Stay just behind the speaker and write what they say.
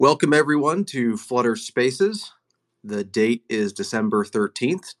Welcome everyone to Flutter Spaces. The date is December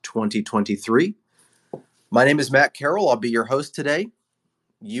 13th, 2023. My name is Matt Carroll. I'll be your host today.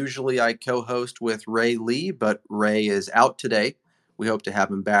 Usually I co-host with Ray Lee, but Ray is out today. We hope to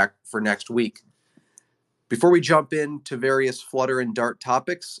have him back for next week. Before we jump into various Flutter and Dart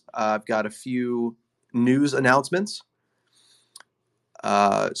topics, I've got a few news announcements.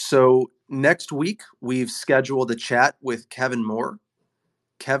 So next week, we've scheduled a chat with Kevin Moore.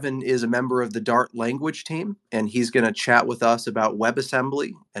 Kevin is a member of the Dart language team, and he's going to chat with us about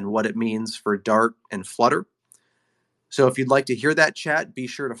WebAssembly and what it means for Dart and Flutter. So if you'd like to hear that chat, be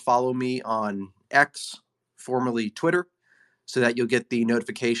sure to follow me on X, formerly Twitter, so that you'll get the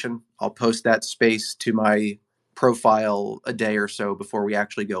notification. I'll post that space to my profile a day or so before we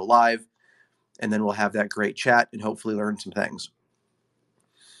actually go live, and then we'll have that great chat and hopefully learn some things.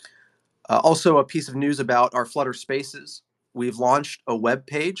 Also, a piece of news about our Flutter Spaces. We've launched a web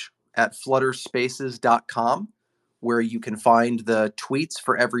page at flutterspaces.com where you can find the tweets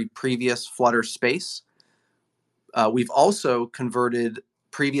for every previous Flutter Space. We've also converted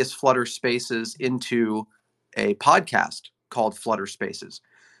previous Flutter Spaces into a podcast called Flutter Spaces.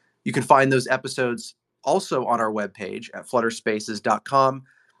 You can find those episodes also on our webpage at flutterspaces.com,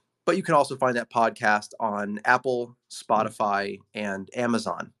 but you can also find that podcast on Apple, Spotify, and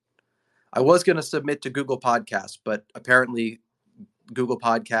Amazon. I was going to submit to Google Podcasts, but apparently Google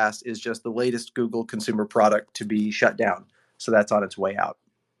Podcasts is just the latest Google consumer product to be shut down. So that's on its way out.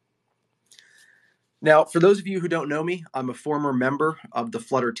 Now, for those of you who don't know me, I'm a former member of the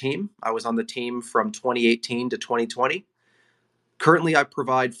Flutter team. I was on the team from 2018 to 2020. Currently, I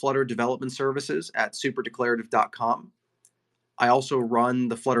provide Flutter development services at superdeclarative.com. I also run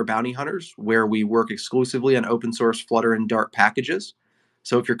the Flutter Bounty Hunters, where we work exclusively on open source Flutter and Dart packages.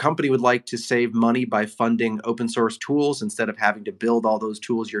 So if your company would like to save money by funding open source tools instead of having to build all those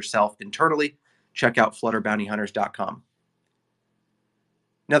tools yourself internally, check out flutterbountyhunters.com.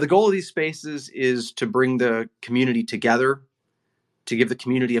 Now, the goal of these spaces is to bring the community together, to give the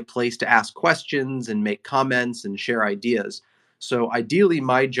community a place to ask questions and make comments and share ideas. So ideally,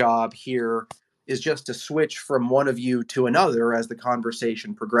 my job here is just to switch from one of you to another as the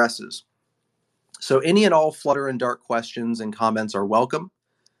conversation progresses. So any and all Flutter and Dart questions and comments are welcome.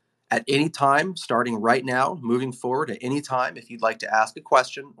 At any time, starting right now, moving forward, at any time, if you'd like to ask a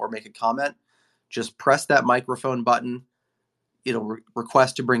question or make a comment, just press that microphone button. It'll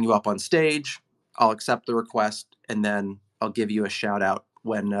request to bring you up on stage. I'll accept the request, and then I'll give you a shout out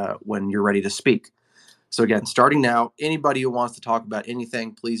when you're ready to speak. So again, starting now, anybody who wants to talk about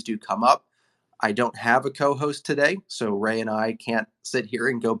anything, please do come up. I don't have a co-host today, so Ray and I can't sit here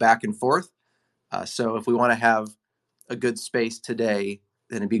and go back and forth. So if we want to have a good space today,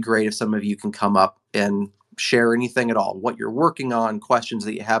 then it'd be great if some of you can come up and share anything at all, what you're working on, questions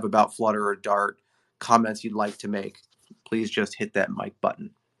that you have about Flutter or Dart, comments you'd like to make. Please just hit that mic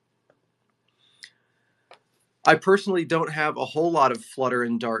button. I personally don't have a whole lot of Flutter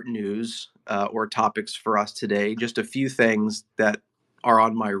and Dart news or topics for us today, just a few things that are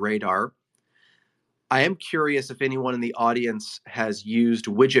on my radar. I am curious if anyone in the audience has used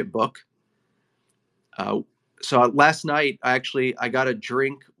Widgetbook. So last night, I got a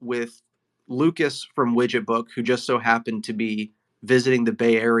drink with Lucas from Widgetbook, who just so happened to be visiting the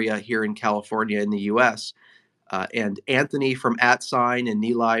Bay Area here in California in the US. And Anthony from @sign and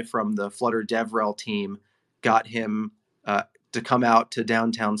Nilay from the Flutter DevRel team got him to come out to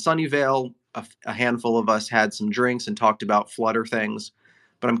downtown Sunnyvale. A handful of us had some drinks and talked about Flutter things.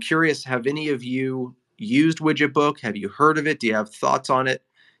 But I'm curious, have any of you used Widgetbook? Have you heard of it? Do you have thoughts on it?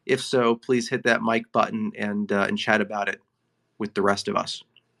 If so, please hit that mic button and chat about it with the rest of us.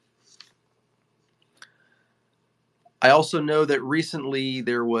 I also know that recently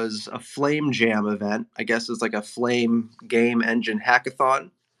there was a Flame Jam event. I guess it's like a Flame game engine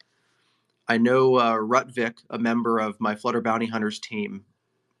hackathon. I know Rutvik, a member of my Flutter Bounty Hunters team,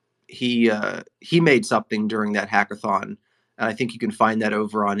 he made something during that hackathon. And I think you can find that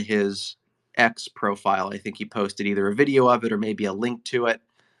over on his X profile. I think he posted either a video of it or maybe a link to it.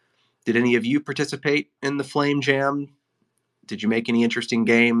 Did any of you participate in the Flame Jam? Did you make any interesting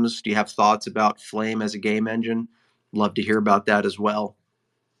games? Do you have thoughts about Flame as a game engine? Love to hear about that as well.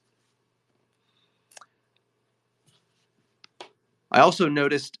 I also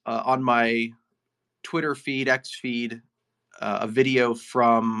noticed on my Twitter feed, X feed, a video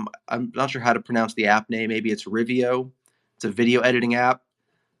from, I'm not sure how to pronounce the app name, maybe it's Rivio. It's a video editing app.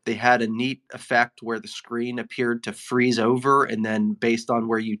 They had a neat effect where the screen appeared to freeze over, and then based on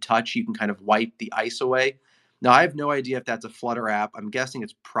where you touch, you can kind of wipe the ice away. Now, I have no idea if that's a Flutter app. I'm guessing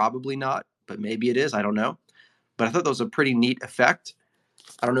it's probably not, but maybe it is. I don't know. But I thought that was a pretty neat effect.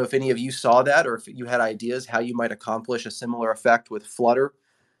 I don't know if any of you saw that or if you had ideas how you might accomplish a similar effect with Flutter.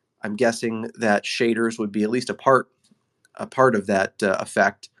 I'm guessing that shaders would be at least a part of that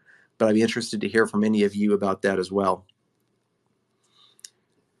effect, but I'd be interested to hear from any of you about that as well.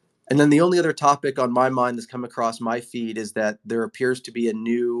 And then the only other topic on my mind that's come across my feed is that there appears to be a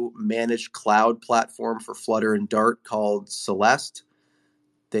new managed cloud platform for Flutter and Dart called Celeste.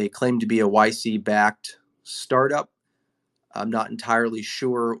 They claim to be a YC-backed startup. I'm not entirely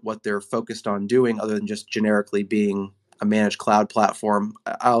sure what they're focused on doing other than just generically being a managed cloud platform.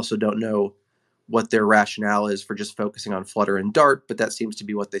 I also don't know what their rationale is for just focusing on Flutter and Dart, but that seems to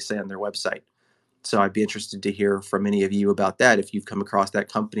be what they say on their website. So I'd be interested to hear from any of you about that if you've come across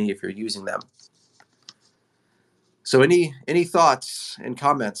that company, if you're using them. So any thoughts and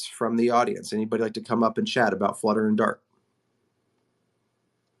comments from the audience? Anybody like to come up and chat about Flutter and Dart?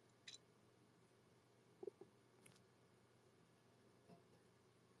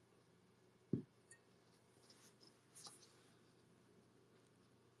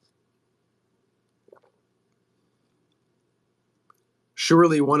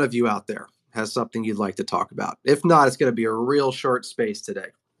 Surely one of you out there has something you'd like to talk about. If not, it's going to be a real short space today.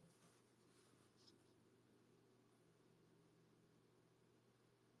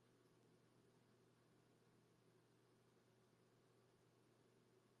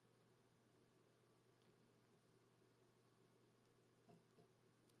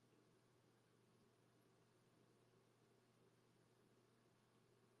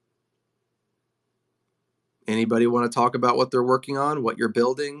 Anybody want to talk about what they're working on, what you're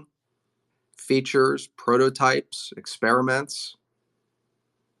building, features, prototypes, experiments?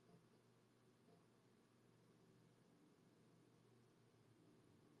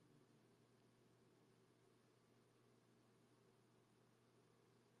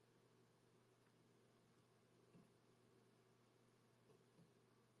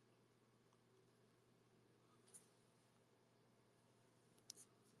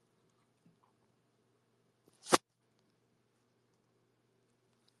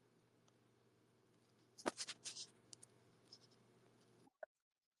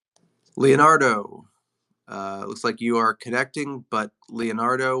 Leonardo, looks like you are connecting, but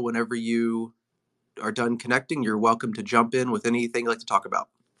Leonardo, whenever you are done connecting, you're welcome to jump in with anything you'd like to talk about.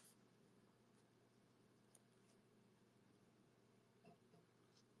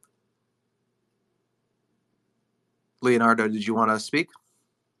 Leonardo, did you want to speak?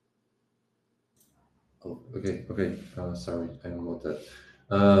 Oh, okay, okay. Sorry, I don't know that.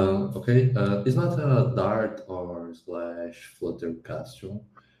 Okay, it's not a Dart or slash Flutter custom,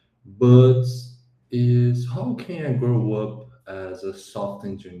 but is how can I grow up as a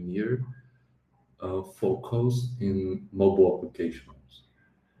software engineer focused in mobile applications?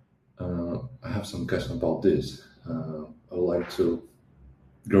 I have some questions about this. I would like to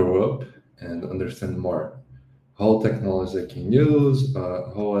grow up and understand more how technology I can use,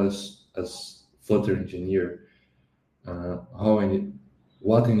 how as Flutter engineer how I need,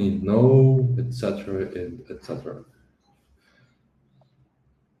 what I need to know, etc., and etc.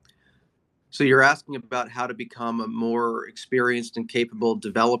 So you're asking about how to become a more experienced and capable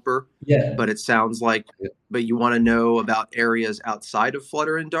developer, Yeah. but it sounds like, Yeah. but you want to know about areas outside of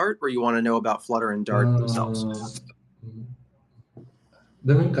Flutter and Dart, or you want to know about Flutter and Dart themselves? Um,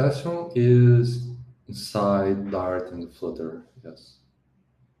 the main question is inside Dart and Flutter. Yes.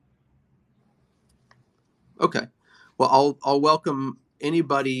 Okay. Well, I'll welcome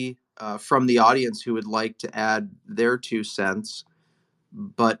anybody from the audience who would like to add their 2 cents.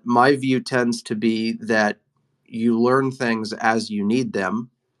 But my view tends to be that you learn things as you need them.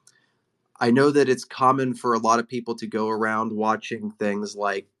 I know that it's common for a lot of people to go around watching things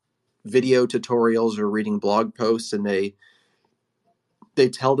like video tutorials or reading blog posts, and they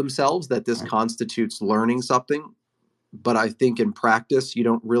tell themselves that this constitutes learning something. But I think in practice, you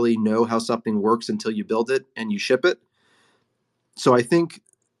don't really know how something works until you build it and you ship it. So I think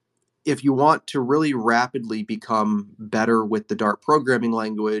if you want to really rapidly become better with the Dart programming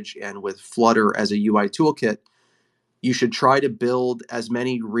language and with Flutter as a UI toolkit, you should try to build as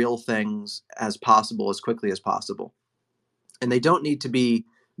many real things as possible as quickly as possible. And they don't need to be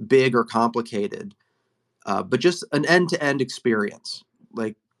big or complicated, but just an end-to-end experience,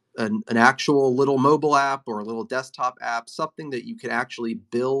 like an actual little mobile app or a little desktop app, something that you can actually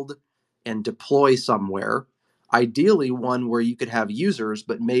build and deploy somewhere. Ideally, one where you could have users,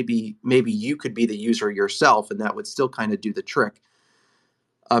 but maybe you could be the user yourself, and that would still kind of do the trick.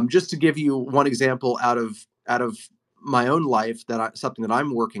 Just to give you one example out of my own life, something that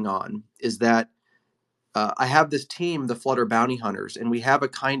I'm working on is that I have this team, the Flutter Bounty Hunters, and we have a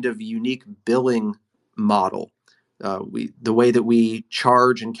kind of unique billing model. The way that we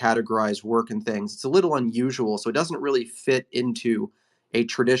charge and categorize work and things, it's a little unusual, so it doesn't really fit into a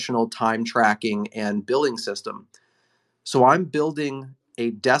traditional time tracking and billing system. So I'm building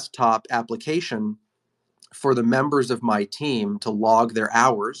a desktop application for the members of my team to log their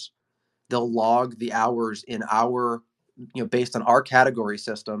hours. They'll log the hours in our, based on our category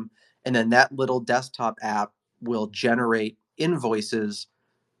system, and then that little desktop app will generate invoices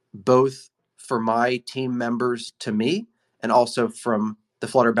both for my team members to me and also from the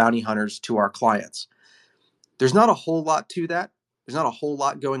Flutter bounty hunters to our clients. There's not a whole lot to that. There's not a whole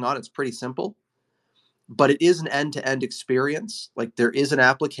lot going on. It's pretty simple, but it is an end-to-end experience. Like, there is an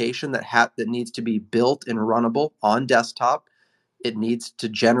application that needs to be built and runnable on desktop. It needs to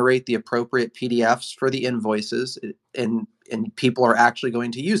generate the appropriate PDFs for the invoices, and people are actually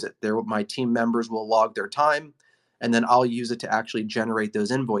going to use it. My team members will log their time, and then I'll use it to actually generate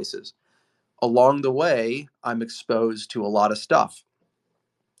those invoices. Along the way, I'm exposed to a lot of stuff.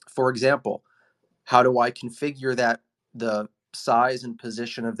 For example, how do I configure the size and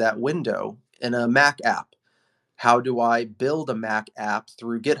position of that window in a Mac app? How do I build a Mac app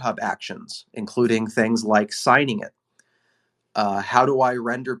through GitHub Actions, including things like signing it? How do I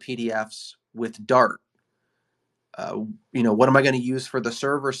render PDFs with Dart? What am I going to use for the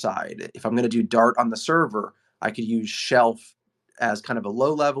server side? If I'm going to do Dart on the server, I could use Shelf as kind of a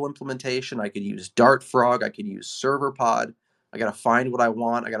low-level implementation. I could use Dart Frog. I could use ServerPod. I got to find what I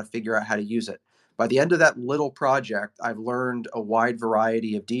want. I got to figure out how to use it. By the end of that little project, I've learned a wide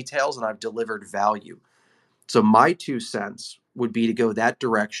variety of details and I've delivered value. So my 2 cents would be to go that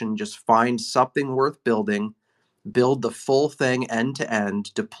direction, just find something worth building, build the full thing end to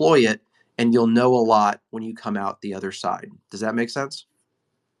end, deploy it, and you'll know a lot when you come out the other side. Does that make sense?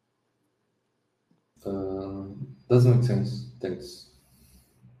 Uh, doesn't make sense. Thanks.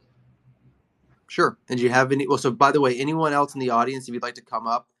 Sure. And do you have any? Well, so by the way, anyone else in the audience, if you'd like to come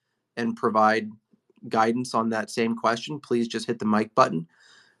up and provide guidance on that same question, please just hit the mic button.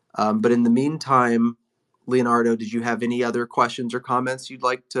 But in the meantime, Leonardo, did you have any other questions or comments you'd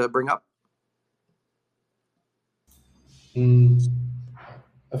like to bring up? Mm,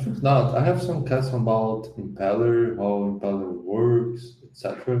 I think not. I have some questions about Impeller, how Impeller works,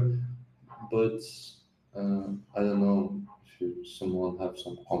 etc. But I don't know if someone have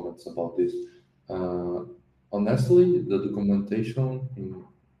some comments about this. Uh, Honestly, the documentation in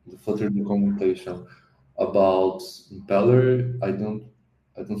the Flutter documentation about Impeller, I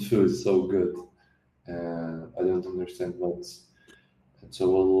don't feel it's so good, and I don't understand what's. And so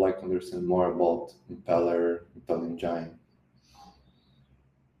I would like to understand more about Impeller Engine.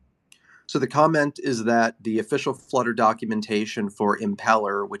 So the comment is that the official Flutter documentation for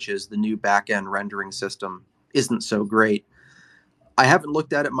Impeller, which is the new backend rendering system, isn't so great. I haven't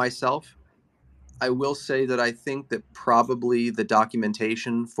looked at it myself. I will say that I think that probably the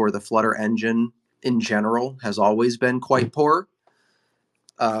documentation for the Flutter engine in general has always been quite poor.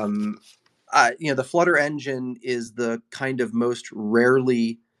 Um, the Flutter engine is the kind of most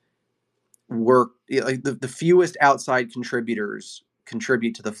rarely like the fewest outside contributors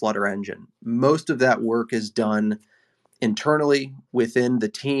contribute to the Flutter engine. Most of that work is done internally within the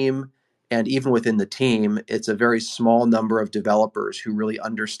team, and even within the team, it's a very small number of developers who really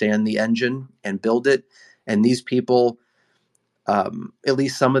understand the engine and build it. And these people, at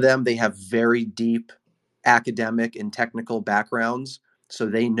least some of them, they have very deep academic and technical backgrounds, so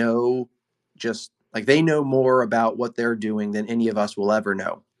they know more about what they're doing than any of us will ever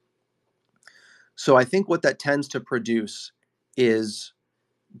know. So I think what that tends to produce is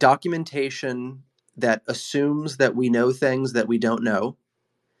documentation that assumes that we know things that we don't know.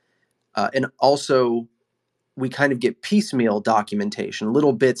 And also, we kind of get piecemeal documentation,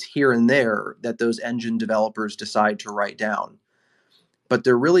 little bits here and there that those engine developers decide to write down. But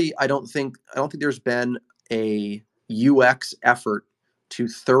I don't think there's been a UX effort to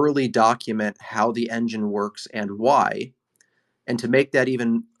thoroughly document how the engine works and why. And to make that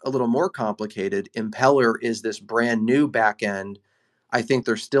even a little more complicated, Impeller is this brand new backend. I think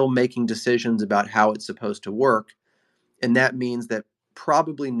they're still making decisions about how it's supposed to work. And that means that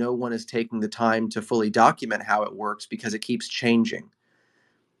probably no one is taking the time to fully document how it works because it keeps changing.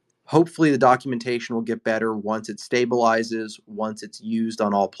 Hopefully, the documentation will get better once it stabilizes, once it's used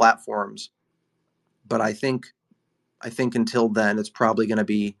on all platforms. But I think until then, it's probably going to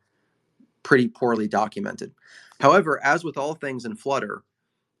be pretty poorly documented. However, as with all things in Flutter,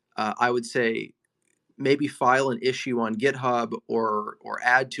 I would say maybe file an issue on GitHub or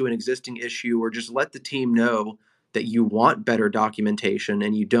add to an existing issue, or just let the team know that you want better documentation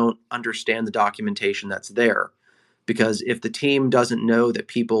and you don't understand the documentation that's there. Because if the team doesn't know that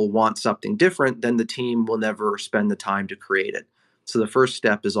people want something different, then the team will never spend the time to create it. So the first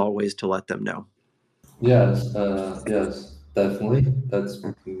step is always to let them know. Yes, yes, definitely.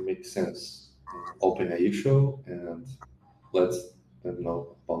 That makes sense. Open a issue and let them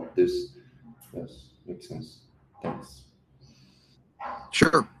know about this. Yes, makes sense. Thanks.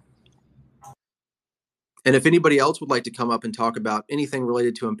 Sure. And if anybody else would like to come up and talk about anything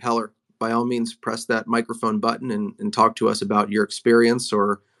related to Impeller, by all means, press that microphone button and talk to us about your experience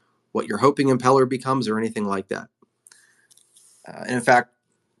or what you're hoping Impeller becomes or anything like that. And in fact,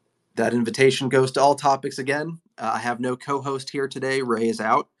 that invitation goes to all topics again. I have no co host here today. Ray is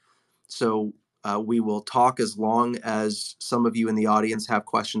out. So we will talk as long as some of you in the audience have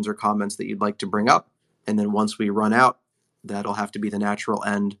questions or comments that you'd like to bring up. And then once we run out, that'll have to be the natural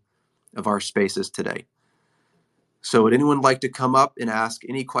end of our spaces today. So would anyone like to come up and ask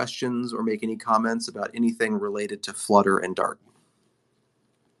any questions or make any comments about anything related to Flutter and Dart?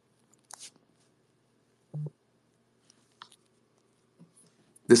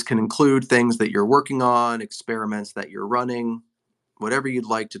 This can include things that you're working on, experiments that you're running, whatever you'd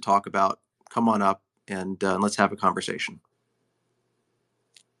like to talk about. Come on up and let's have a conversation.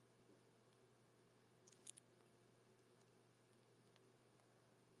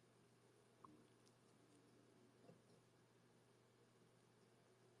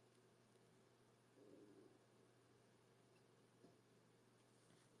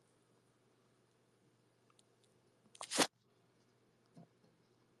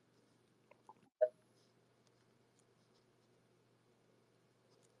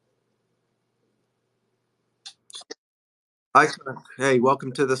 Hi, hey,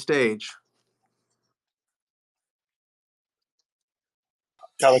 welcome to the stage.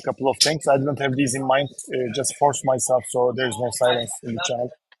 Tell a couple of things. I didn't have these in mind. Just force myself so there's no silence in the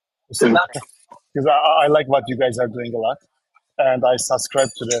channel. Because I like what you guys are doing a lot. And I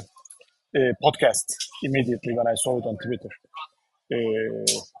subscribed to the podcast immediately when I saw it on Twitter.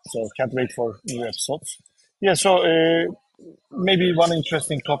 So can't wait for new episodes. Yeah, so maybe one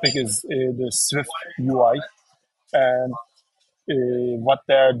interesting topic is the Swift UI and what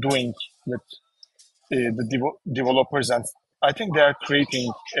they're doing with the developers. And I think they are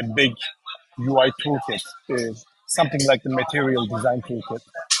creating a big UI toolkit, something like the material design toolkit,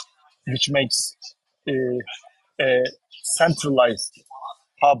 which makes a centralized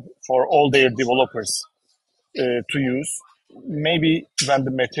hub for all their developers to use. Maybe when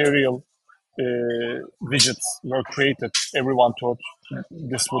the material widgets were created, everyone thought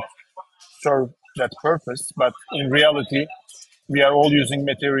this would serve that purpose. But in reality, we are all using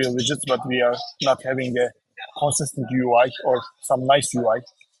material widgets, but we are not having a consistent UI or some nice UI.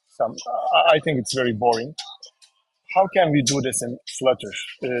 I think it's very boring. How can we do this in Flutter?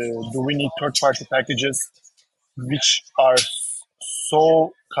 Do we need third-party packages which are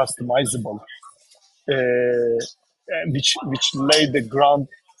so customizable, and which lay the ground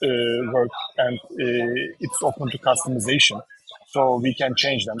work, and it's open to customization, so we can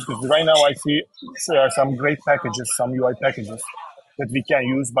change them? Because right now I see there are some great packages, some UI packages that we can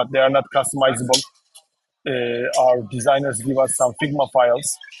use, but they are not customizable. Our designers give us some Figma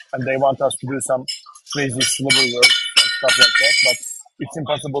files, and they want us to do some crazy sliver work and stuff like that, but it's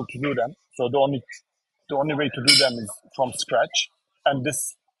impossible to do them. So the only way to do them is from scratch, and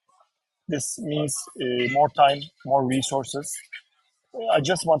this means more time, more resources. I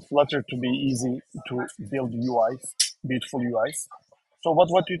just want Flutter to be easy to build UIs, beautiful UIs. So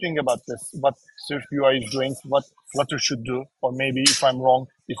what do you think about this? What Swift UI is doing? What Flutter should do? Or maybe if I'm wrong,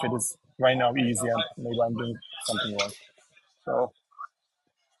 if it is right now easy and maybe I'm doing something wrong. So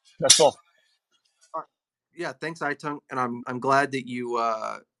that's all. Yeah, thanks, Itung, and I'm glad that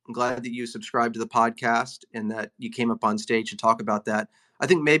you subscribed to the podcast and that you came up on stage to talk about that. I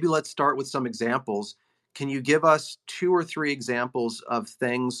think maybe let's start with some examples. Can you give us two or three examples of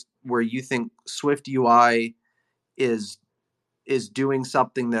things where you think Swift UI is doing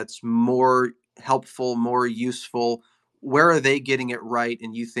something that's more helpful, more useful? Where are they getting it right,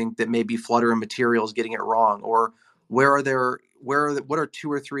 and you think that maybe Flutter and Material is getting it wrong? Or what are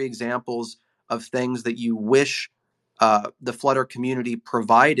two or three examples of things that you wish the Flutter community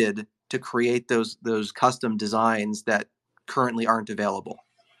provided to create those custom designs that currently aren't available?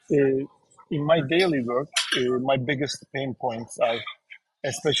 In my daily work, my biggest pain points are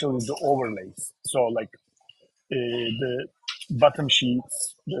especially the overlays. So like the bottom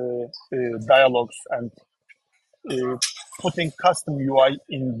sheets, the dialogues, and uh, putting custom UI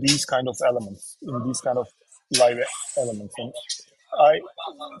in these kind of elements, in these kind of live elements. And I,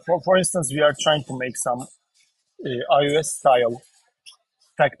 for instance, we are trying to make some iOS style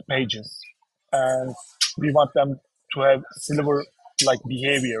tagged pages, and we want them to have silver like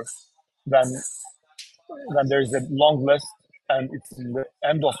behavior when there is a long list and it's in the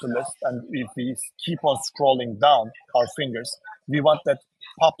end of the list, and if we keep on scrolling down our fingers, we want that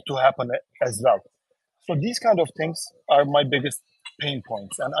pop to happen as well. So these kind of things are my biggest pain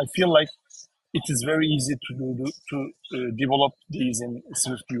points, and I feel like it is very easy to develop these in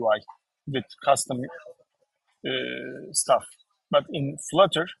Swift UI with custom stuff. But in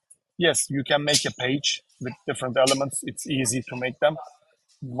Flutter, yes, you can make a page with different elements. It's easy to make them.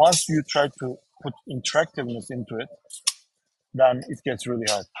 Once you try to put interactiveness into it, then it gets really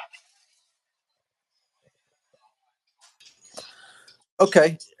hard.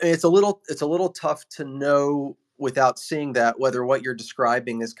 Okay, it's a little tough to know without seeing that whether what you're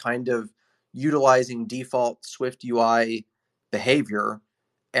describing is kind of utilizing default Swift UI behavior,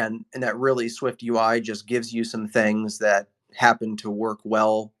 and that really Swift UI just gives you some things that happen to work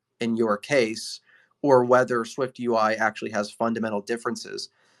well in your case, or whether Swift UI actually has fundamental differences.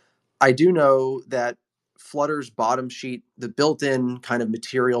 I do know that Flutter's bottom sheet, the built-in kind of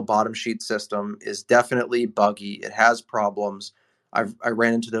material bottom sheet system, is definitely buggy. It has problems. I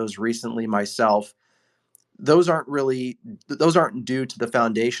ran into those recently myself. Those aren't due to the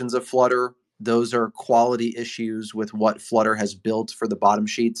foundations of Flutter. Those are quality issues with what Flutter has built for the bottom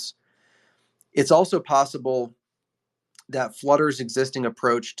sheets. It's also possible that Flutter's existing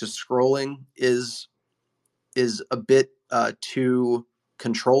approach to scrolling is a bit too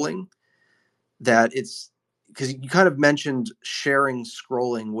controlling. That it's because you kind of mentioned sharing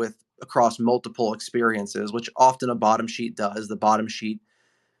scrolling with across multiple experiences, which often a bottom sheet does. The bottom sheet,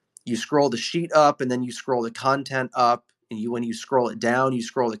 you scroll the sheet up and then you scroll the content up, and when you scroll it down, you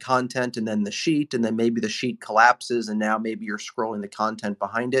scroll the content and then the sheet, and then maybe the sheet collapses and now maybe you're scrolling the content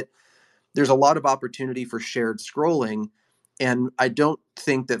behind it. There's a lot of opportunity for shared scrolling, and I don't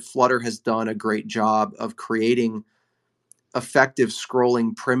think that Flutter has done a great job of creating effective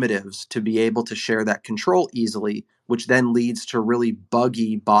scrolling primitives to be able to share that control easily, which then leads to really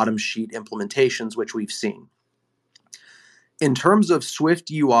buggy bottom sheet implementations, which we've seen. In terms of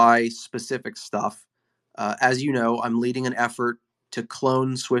Swift UI specific stuff, as you know, I'm leading an effort to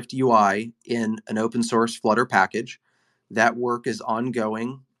clone Swift UI in an open source Flutter package. That work is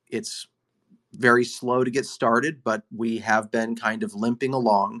ongoing. It's very slow to get started, but we have been kind of limping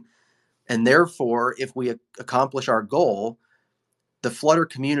along. And therefore, if we accomplish our goal, the Flutter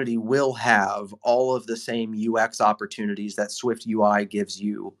community will have all of the same UX opportunities that Swift UI gives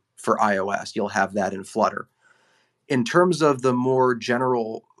you for iOS. You'll have that in Flutter. In terms of the more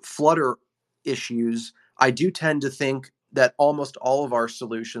general Flutter issues, I do tend to think that almost all of our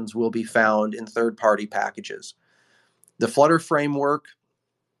solutions will be found in third-party packages. The Flutter framework,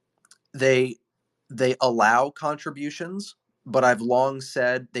 they allow contributions, but I've long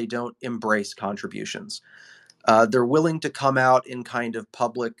said they don't embrace contributions. They're willing to come out in kind of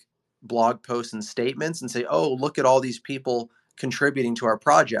public blog posts and statements and say, oh, look at all these people contributing to our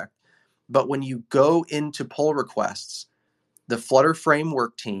project. But when you go into pull requests, the Flutter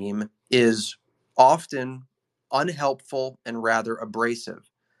framework team is often unhelpful and rather abrasive.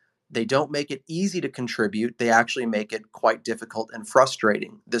 They don't make it easy to contribute. They actually make it quite difficult and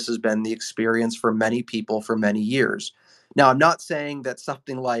frustrating. This has been the experience for many people for many years. Now, I'm not saying that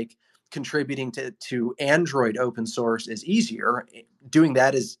something like contributing to Android open source is easier. Doing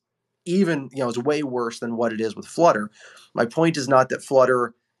that is is way worse than what it is with Flutter. My point is not that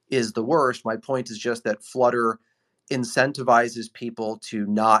Flutter is the worst. My point is just that Flutter incentivizes people to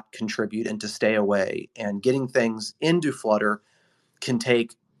not contribute and to stay away. And getting things into Flutter can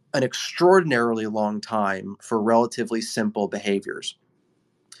take an extraordinarily long time for relatively simple behaviors.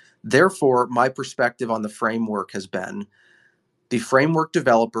 Therefore, my perspective on the framework has been the framework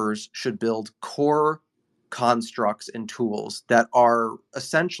developers should build core constructs and tools that are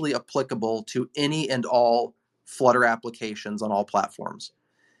essentially applicable to any and all Flutter applications on all platforms.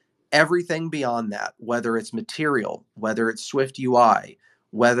 Everything beyond that, whether it's material, whether it's Swift UI,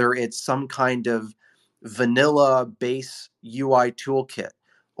 whether it's some kind of vanilla base UI toolkit,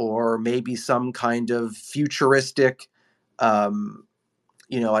 or maybe some kind of futuristic, like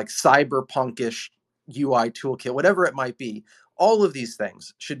cyberpunkish UI toolkit, whatever it might be, all of these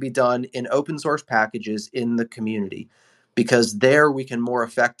things should be done in open source packages in the community, because there we can more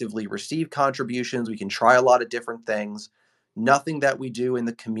effectively receive contributions. We can try a lot of different things. Nothing that we do in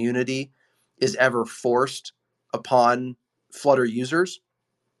the community is ever forced upon Flutter users.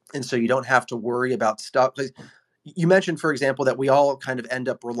 And so you don't have to worry about stuff. You mentioned, for example, that we all kind of end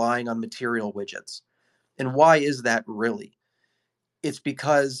up relying on material widgets. And why is that really? It's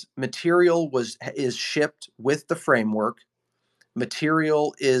because material is shipped with the framework.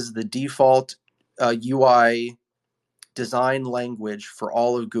 Material is the default UI design language for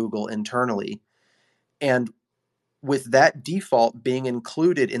all of Google internally. And with that default being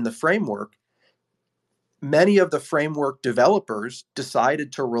included in the framework, many of the framework developers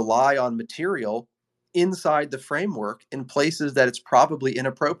decided to rely on material inside the framework in places that it's probably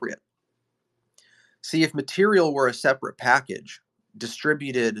inappropriate. See, if material were a separate package,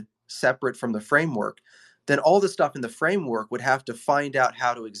 distributed separate from the framework, then all the stuff in the framework would have to find out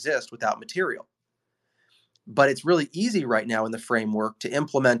how to exist without material. But it's really easy right now in the framework to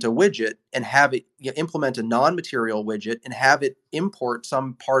implement a widget and have it implement a non-material widget and have it import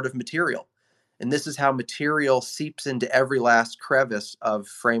some part of material. And this is how material seeps into every last crevice of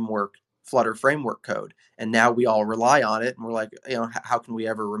Flutter framework code. And now we all rely on it, and we're like, how can we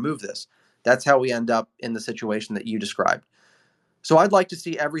ever remove this? That's how we end up in the situation that you described. So I'd like to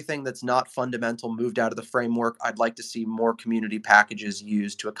see everything that's not fundamental moved out of the framework. I'd like to see more community packages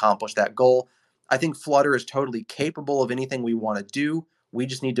used to accomplish that goal. I think Flutter is totally capable of anything we want to do. We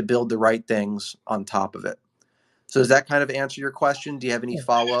just need to build the right things on top of it. So does that kind of answer your question? Do you have any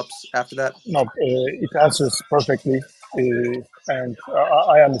follow-ups after that? No, it answers perfectly, and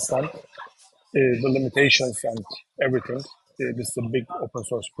I understand the limitations and everything. This is a big open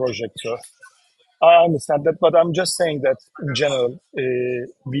source project, so I understand that. But I'm just saying that in general,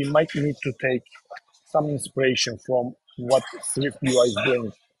 we might need to take some inspiration from what Swift UI is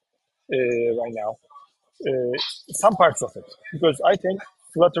doing right now. Some parts of it, because I think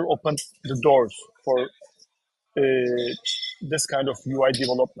Flutter opened the doors for this kind of UI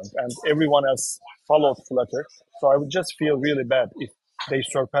development, and everyone else followed Flutter. So I would just feel really bad if they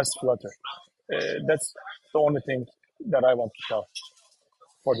surpassed Flutter. That's the only thing that I want to tell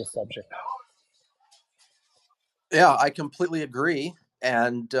for this subject. Yeah, I completely agree.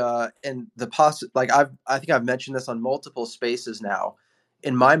 And the I think I've mentioned this on multiple spaces now.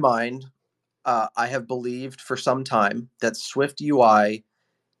 In my mind, I have believed for some time that Swift UI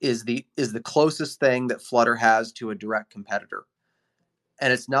is the closest thing that Flutter has to a direct competitor.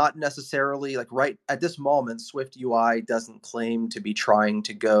 And it's not necessarily like right at this moment, Swift UI doesn't claim to be trying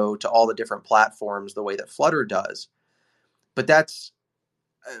to go to all the different platforms the way that Flutter does. But that's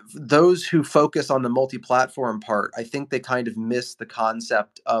those who focus on the multi-platform part, I think they kind of miss the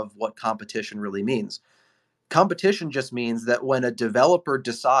concept of what competition really means. Competition just means that when a developer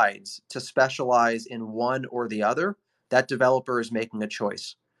decides to specialize in one or the other, that developer is making a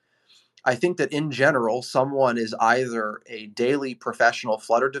choice. I think that in general, someone is either a daily professional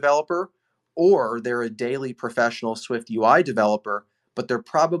Flutter developer or they're a daily professional Swift UI developer, but they're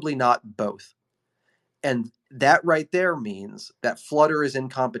probably not both. And that right there means that Flutter is in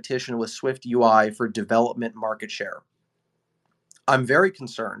competition with Swift UI for development market share. I'm very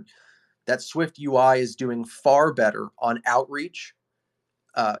concerned that Swift UI is doing far better on outreach.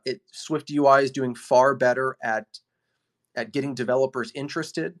 Swift UI is doing far better at getting developers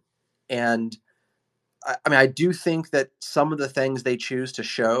interested. And I mean, I do think that some of the things they choose to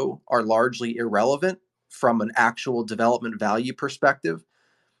show are largely irrelevant from an actual development value perspective.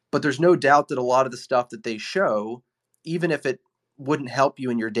 But there's no doubt that a lot of the stuff that they show, even if it wouldn't help you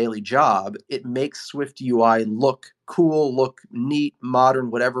in your daily job, it makes Swift UI look cool, look neat,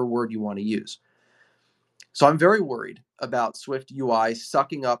 modern, whatever word you want to use. So I'm very worried about Swift UI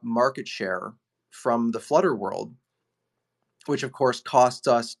sucking up market share from the Flutter world, which of course costs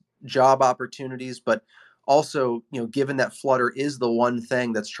us job opportunities, but also, given that Flutter is the one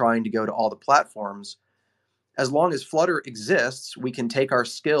thing that's trying to go to all the platforms, as long as Flutter exists, we can take our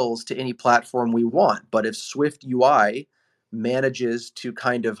skills to any platform we want. But if Swift UI manages to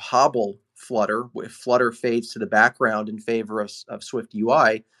kind of hobble Flutter, if Flutter fades to the background in favor of Swift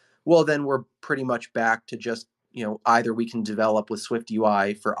UI, well, then we're pretty much back to just, either we can develop with Swift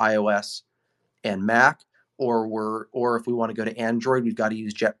UI for iOS and Mac, or if we want to go to Android, we've got to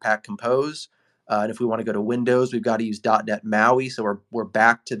use Jetpack Compose. And if we want to go to Windows, we've got to use .NET MAUI. So we're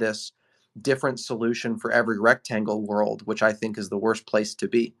back to this different solution for every rectangle world, which I think is the worst place to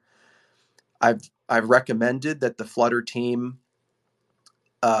be. I've recommended that the Flutter team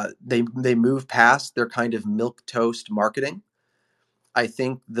they move past their kind of milquetoast marketing. I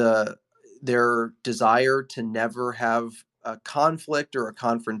think their desire to never have a conflict or a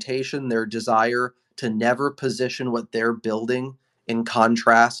confrontation, their desire to never position what they're building in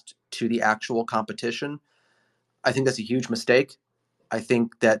contrast to the actual competition, I think that's a huge mistake. I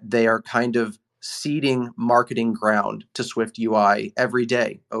think that they are kind of ceding marketing ground to Swift UI every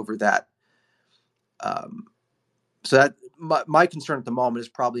day over that. So that my concern at the moment is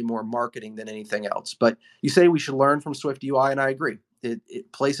probably more marketing than anything else. But you say we should learn from Swift UI, and I agree.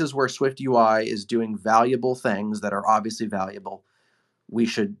 Places where Swift UI is doing valuable things that are obviously valuable, we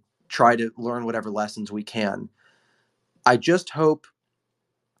should try to learn whatever lessons we can. I just hope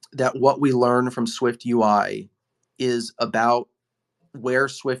that what we learn from Swift UI is about where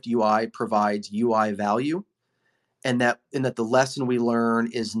Swift UI provides UI value, and that the lesson we learn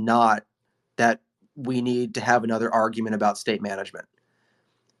is not that we need to have another argument about state management.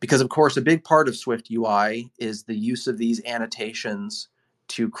 Because of course, a big part of Swift UI is the use of these annotations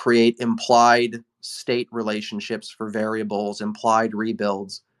to create implied state relationships for variables, implied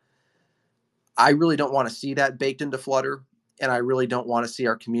rebuilds. I really don't want to see that baked into Flutter, and I really don't want to see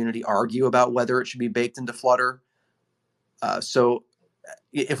our community argue about whether it should be baked into Flutter. So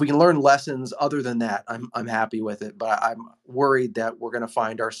if we can learn lessons other than that, I'm happy with it. But I'm worried that we're going to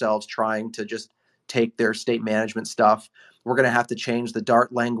find ourselves trying to just take their state management stuff. We're going to have to change the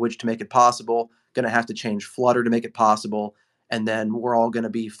Dart language to make it possible. Going to have to change Flutter to make it possible, and then we're all going to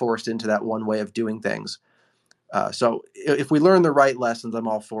be forced into that one way of doing things. So if we learn the right lessons, I'm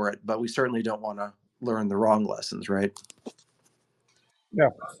all for it. But we certainly don't want to learn the wrong lessons, right? Yeah,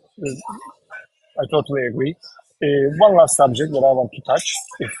 I totally agree. One last subject that I want to touch,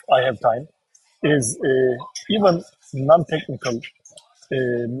 if I have time, is even non-technical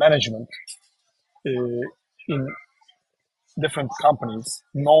management in different companies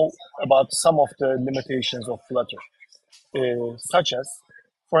know about some of the limitations of Flutter, such as,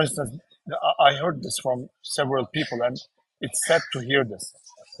 for instance, I heard this from several people, and it's sad to hear this.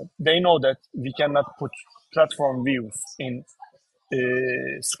 They know that we cannot put platform views in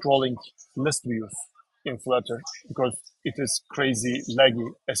scrolling list views in Flutter because it is crazy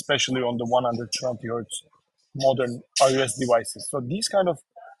laggy, especially on the 120 hertz modern iOS devices. So these kind of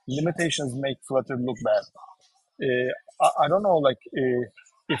limitations make Flutter look bad. I don't know, like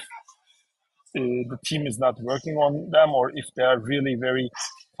if the team is not working on them or if there are really very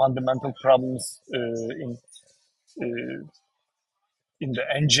fundamental problems uh, in the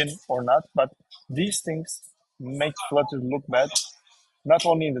engine or not. But these things make Flutter look bad, not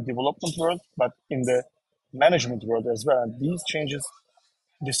only in the development world, but in the management world as well. And these changes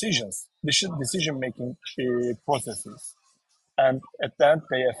decision making processes. And at the end,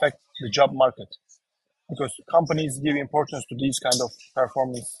 they affect the job market because companies give importance to these kind of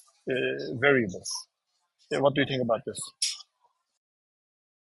performance variables. What do you think about this?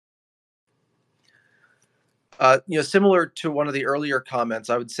 Similar to one of the earlier comments,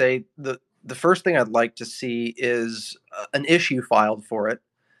 I would say the first thing I'd like to see is an issue filed for it,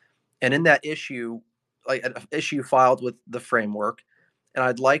 and in that issue, like an issue filed with the framework, and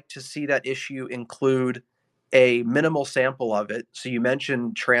I'd like to see that issue include a minimal sample of it. So you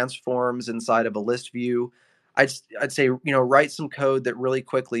mentioned transforms inside of a list view. I'd say write some code that really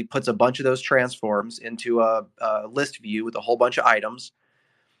quickly puts a bunch of those transforms into a list view with a whole bunch of items,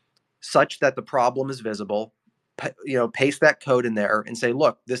 such that the problem is visible. Paste that code in there and say,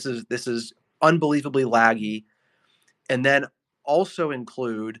 look, this is unbelievably laggy, and then also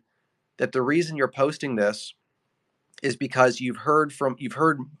include that the reason you're posting this is because you've heard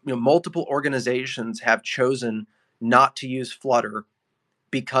multiple organizations have chosen not to use Flutter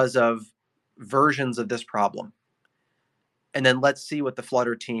because of versions of this problem. And then let's see what the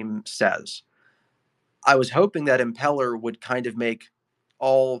Flutter team says. I was hoping that Impeller would kind of make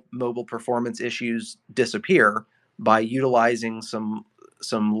all mobile performance issues disappear by utilizing some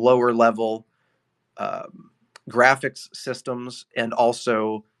lower level graphics systems and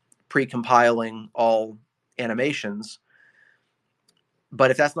also pre-compiling all animations. But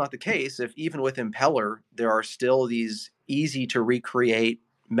if that's not the case, if even with Impeller there are still these easy to recreate,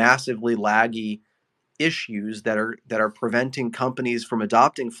 massively laggy issues that are preventing companies from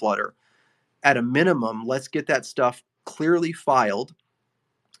adopting Flutter, at a minimum, let's get that stuff clearly filed.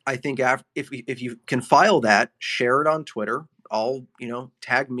 I think if you can file that, share it on Twitter. I'll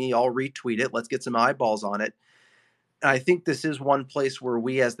tag me. I'll retweet it. Let's get some eyeballs on it. And I think this is one place where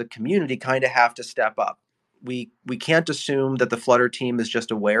we as the community kind of have to step up. We can't assume that the Flutter team is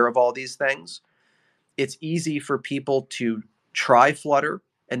just aware of all these things. It's easy for people to try Flutter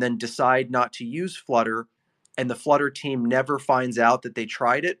and then decide not to use Flutter, and the Flutter team never finds out that they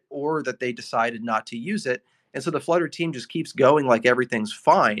tried it or that they decided not to use it. And so the Flutter team just keeps going like everything's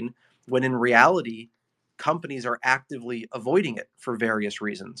fine, when in reality, companies are actively avoiding it for various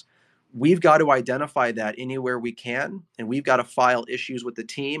reasons. We've got to identify that anywhere we can, and we've got to file issues with the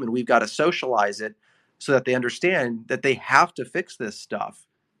team, and we've got to socialize it so that they understand that they have to fix this stuff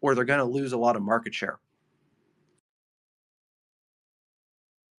or they're going to lose a lot of market share.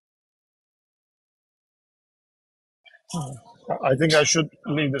 I think I should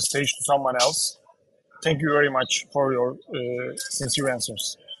leave the stage to someone else. Thank you very much for your sincere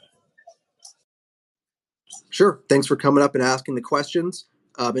answers. Sure. Thanks for coming up and asking the questions.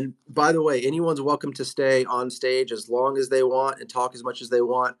 And by the way, anyone's welcome to stay on stage as long as they want and talk as much as they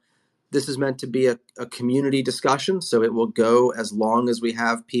want. This is meant to be a community discussion, so it will go as long as we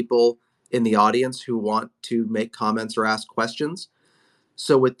have people in the audience who want to make comments or ask questions.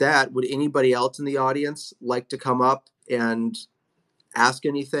 So with that, would anybody else in the audience like to come up and ask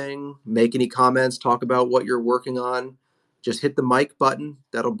anything, make any comments, talk about what you're working on? Just hit the mic button.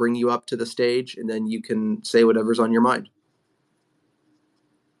 That'll bring you up to the stage, and then you can say whatever's on your mind.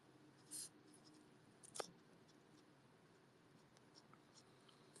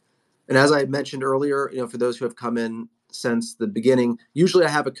 And as I mentioned earlier, for those who have come in since the beginning, usually I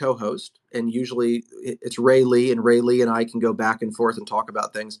have a co-host, and usually it's Ray Lee, and Ray Lee and I can go back and forth and talk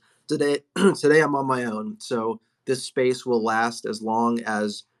about things. Today I'm on my own, so this space will last as long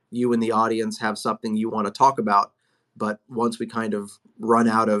as you in the audience have something you want to talk about. But once we kind of run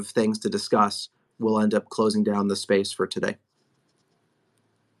out of things to discuss, we'll end up closing down the space for today.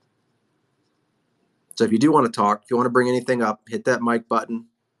 So if you do want to talk, if you want to bring anything up, hit that mic button,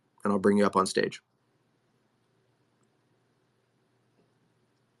 and I'll bring you up on stage.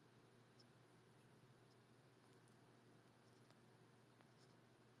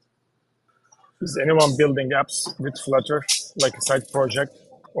 Is anyone building apps with Flutter, like a side project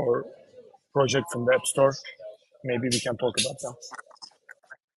or project from the App Store? Maybe we can talk about that.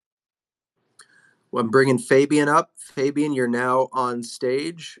 Well, I'm bringing Fabian up. Fabian, you're now on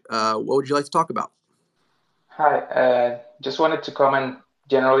stage. What would you like to talk about? Hi, just wanted to comment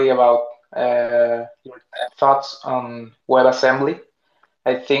generally about your thoughts on WebAssembly.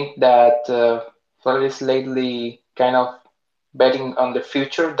 I think that Flutter is lately kind of betting on the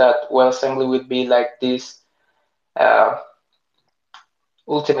future that WebAssembly would be like this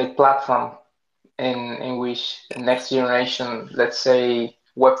ultimate platform in which the next generation, let's say,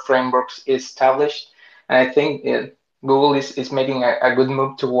 web frameworks is established. And I think Google is making a good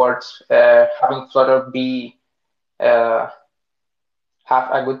move towards having Flutter be have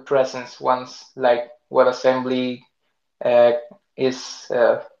a good presence once like WebAssembly is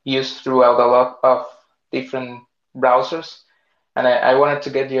used throughout a lot of different browsers. And I wanted to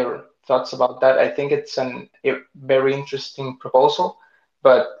get your thoughts about that. I think it's a very interesting proposal,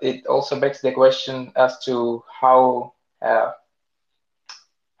 but it also begs the question as to how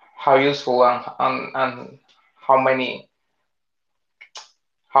useful and how many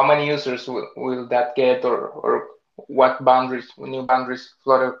users will that get, or what new boundaries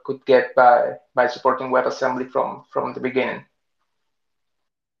Flutter could get by supporting WebAssembly from the beginning.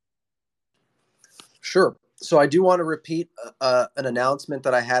 Sure. So I do want to repeat an announcement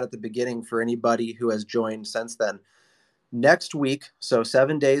that I had at the beginning for anybody who has joined since then. Next week, so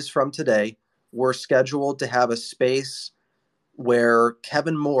 7 days from today, we're scheduled to have a space where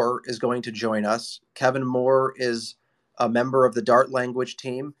Kevin Moore is going to join us. Kevin Moore is a member of the Dart language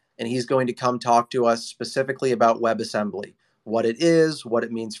team, and he's going to come talk to us specifically about WebAssembly, what it is, what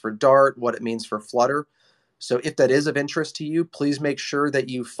it means for Dart, what it means for Flutter. So if that is of interest to you, please make sure that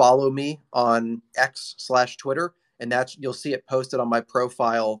you follow me on X/Twitter, and you'll see it posted on my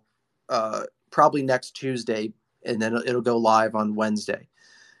profile probably next Tuesday, and then it'll go live on Wednesday.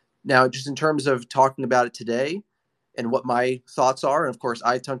 Now, just in terms of talking about it today and what my thoughts are, and of course,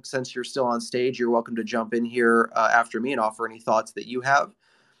 since you're still on stage, you're welcome to jump in here after me and offer any thoughts that you have.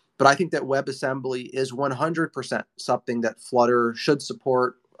 But I think that WebAssembly is 100% something that Flutter should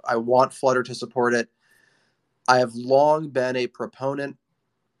support. I want Flutter to support it. I have long been a proponent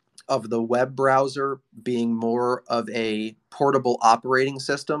of the web browser being more of a portable operating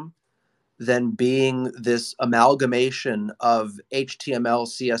system than being this amalgamation of HTML,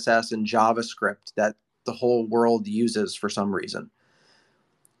 CSS, and JavaScript that the whole world uses for some reason.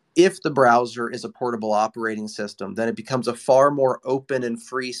 If the browser is a portable operating system, then it becomes a far more open and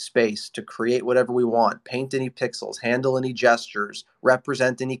free space to create whatever we want, paint any pixels, handle any gestures,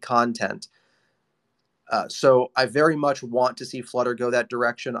 represent any content. So I very much want to see Flutter go that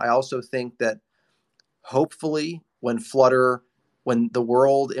direction. I also think that hopefully when the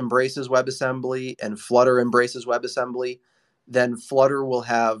world embraces WebAssembly and Flutter embraces WebAssembly, then Flutter will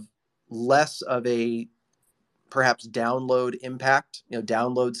have less of a perhaps download impact,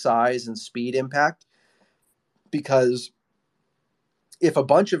 download size and speed impact, because if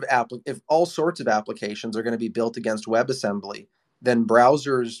all sorts of applications are going to be built against WebAssembly, then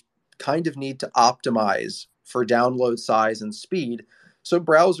browsers kind of need to optimize for download size and speed. So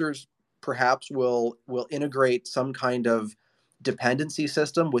browsers perhaps will integrate some kind of dependency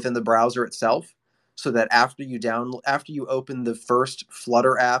system within the browser itself, so that after you open the first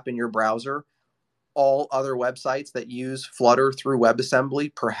Flutter app in your browser, all other websites that use Flutter through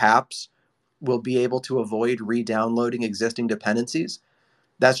WebAssembly perhaps will be able to avoid re-downloading existing dependencies.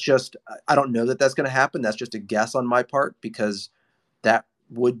 That's just, I don't know that that's going to happen. That's just a guess on my part, because that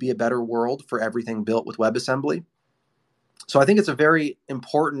would be a better world for everything built with WebAssembly. So I think it's a very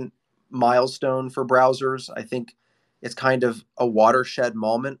important milestone for browsers. I think it's kind of a watershed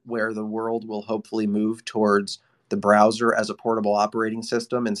moment where the world will hopefully move towards the browser as a portable operating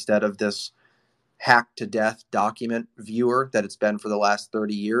system instead of this hacked to death document viewer that it's been for the last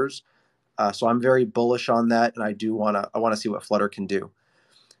 30 years. So I'm very bullish on that, and I want to see what Flutter can do.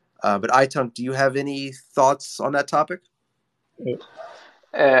 But Itunk, do you have any thoughts on that topic?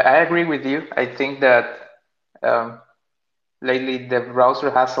 I agree with you. I think that um, lately the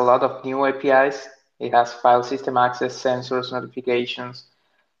browser has a lot of new APIs. It has file system access, sensors, notifications,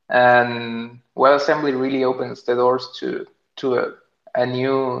 and WebAssembly really opens the doors to a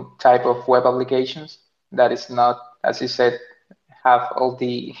new type of web applications that is not, as you said, have all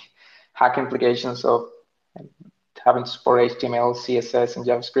the hack implications of having to support HTML, CSS, and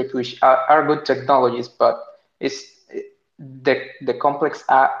JavaScript, which are good technologies, but it's the complex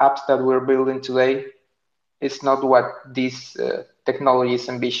apps that we're building today is not what these technologies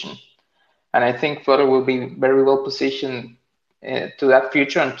envision. And I think Flutter will be very well positioned to that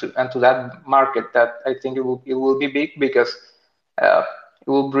future and to that market. That I think it will be big because it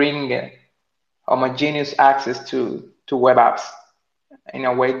will bring homogeneous access to web apps in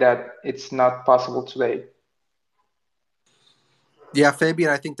a way that it's not possible today. Yeah, Fabian,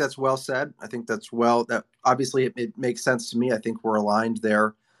 I think that's well said. I think that's that obviously it makes sense to me. I think we're aligned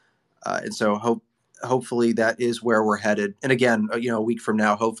there. And so hopefully that is where we're headed. And again, a week from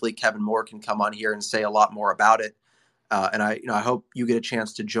now, hopefully Kevin Moore can come on here and say a lot more about it. And I hope you get a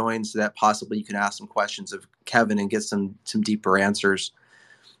chance to join so that possibly you can ask some questions of Kevin and get some deeper answers.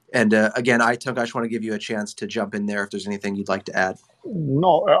 And again, Itunk, I just want to give you a chance to jump in there if there's anything you'd like to add.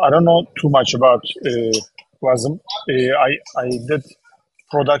 No, I don't know too much about Wasm. I did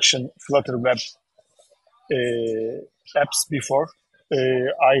production Flutter web apps before.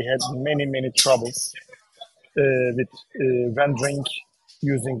 I had many troubles with rendering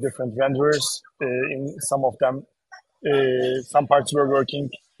using different renderers. In some of them, some parts were working.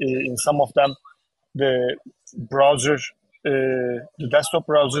 In some of them, the browser, the desktop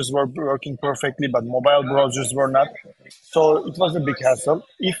browsers were working perfectly, but mobile browsers were not. So it was a big hassle.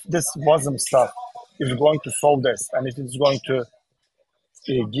 If this WASM stuff is going to solve this, and if it's going to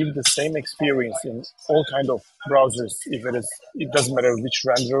give the same experience in all kind of browsers, it doesn't matter which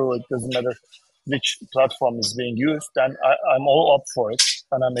renderer, it doesn't matter which platform is being used, then I'm all up for it,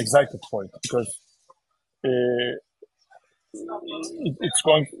 and I'm excited for it because uh, it's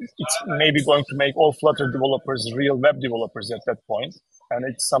maybe going to make all Flutter developers real web developers at that point, and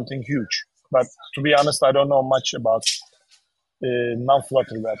it's something huge. But to be honest, I don't know much about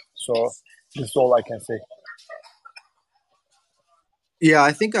non-Flutter web, so this is all I can say. Yeah,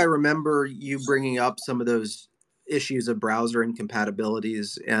 I think I remember you bringing up some of those issues of browser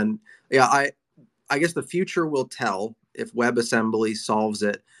incompatibilities, and yeah, I guess the future will tell if WebAssembly solves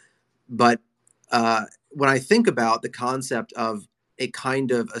it. But when I think about the concept of a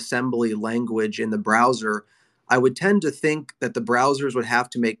kind of assembly language in the browser, I would tend to think that the browsers would have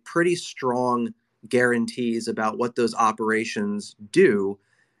to make pretty strong guarantees about what those operations do.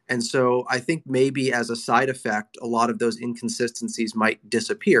 And so I think maybe as a side effect, a lot of those inconsistencies might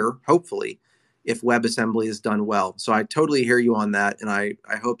disappear, hopefully, if WebAssembly is done well. So I totally hear you on that, and I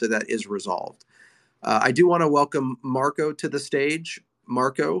hope that that is resolved. I do want to welcome Marco to the stage.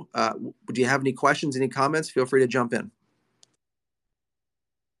 Marco, do you have any questions, any comments? Feel free to jump in.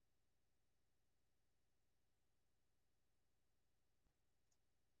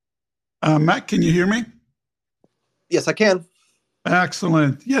 Matt, can you hear me? Yes, I can.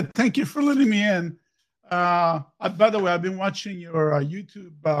 Excellent. Yeah, thank you for letting me in. By the way, I've been watching your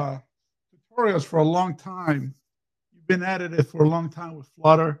YouTube tutorials for a long time. You've been at it for a long time with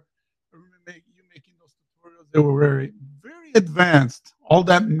Flutter. I remember you making those tutorials. They were very advanced. All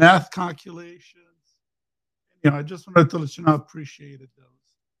that math calculations. I just wanted to let you know I appreciated those.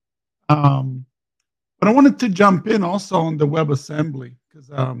 But I wanted to jump in also on the WebAssembly because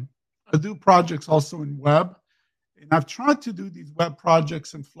I do projects also in web. And I've tried to do these web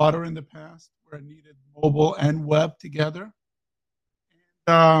projects in Flutter in the past where I needed mobile and web together.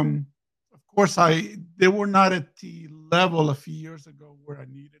 And of course, they were not at the level a few years ago where I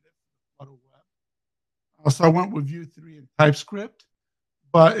needed it for Flutter web. So I went with Vue 3 and TypeScript.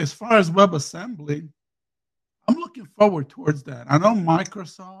 But as far as WebAssembly, I'm looking forward towards that. I know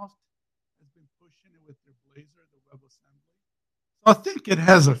Microsoft has been pushing it with their Blazor, the WebAssembly. So I think it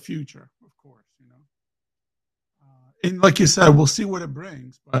has a future, of course, And like you said, we'll see what it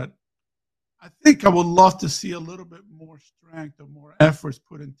brings. But I think I would love to see a little bit more strength or more efforts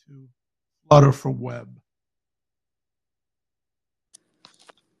put into Flutter for web.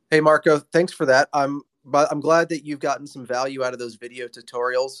 Hey, Marco, thanks for that. I'm glad that you've gotten some value out of those video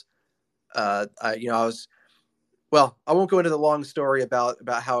tutorials. I won't go into the long story about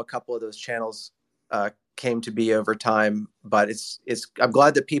how a couple of those channels came to be over time, but I'm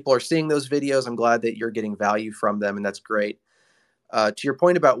glad that people are seeing those videos. I'm glad that you're getting value from them, and that's great. To your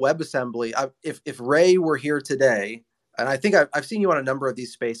point about WebAssembly, if Ray were here today, and I think I've seen you on a number of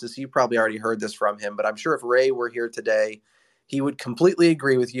these spaces, so you probably already heard this from him, but I'm sure if Ray were here today, he would completely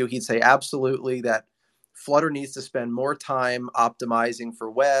agree with you. He'd say absolutely that Flutter needs to spend more time optimizing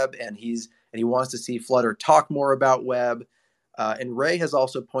for web, and he wants to see Flutter talk more about web. And Ray has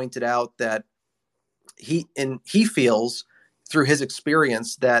also pointed out that he feels through his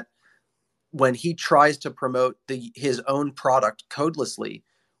experience that when he tries to promote his own product codelessly,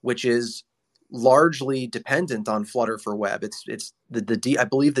 which is largely dependent on Flutter for web, I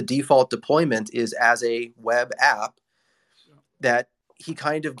believe the default deployment is as a web app, that he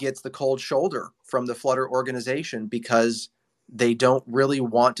kind of gets the cold shoulder from the Flutter organization because they don't really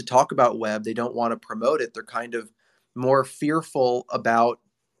want to talk about web. They don't want to promote it. They're kind of more fearful about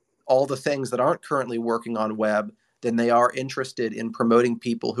all the things that aren't currently working on web than they are interested in promoting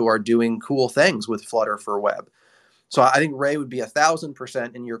people who are doing cool things with Flutter for web. So I think Ray would be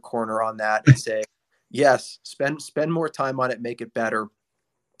 1,000% in your corner on that and say, yes, spend more time on it, make it better.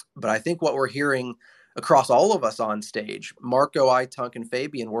 But I think what we're hearing across all of us on stage, Marco, I, Tunk, and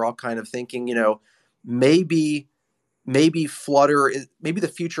Fabian, we're all kind of thinking, maybe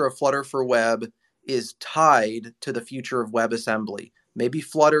the future of Flutter for web is tied to the future of WebAssembly. Maybe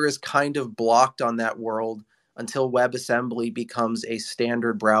Flutter is kind of blocked on that world until WebAssembly becomes a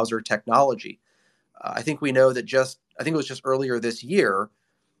standard browser technology. I think we know that I think it was just earlier this year,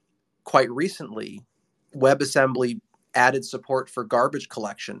 quite recently, WebAssembly added support for garbage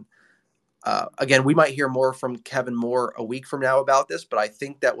collection. Again, we might hear more from Kevin Moore a week from now about this, but I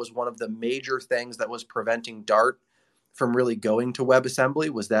think that was one of the major things that was preventing Dart from really going to WebAssembly,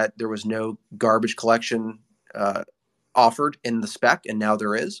 was that there was no garbage collection offered in the spec, and now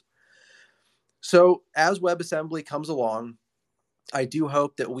there is. So as WebAssembly comes along, I do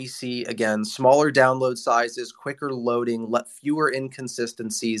hope that we see, again, smaller download sizes, quicker loading, fewer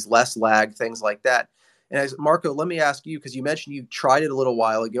inconsistencies, less lag, things like that. And Marco, let me ask you, because you mentioned you tried it a little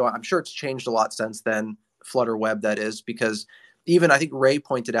while ago. I'm sure it's changed a lot since then, Flutter Web, that is, because even I think Ray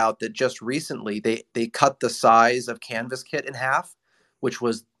pointed out that just recently they cut the size of CanvasKit in half,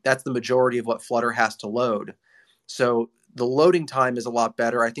 that's the majority of what Flutter has to load. So the loading time is a lot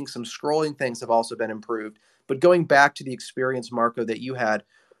better. I think some scrolling things have also been improved. But going back to the experience, Marco, that you had,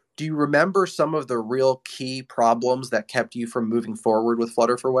 do you remember some of the real key problems that kept you from moving forward with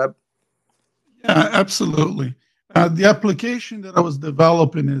Flutter for web? Yeah, absolutely. The application that I was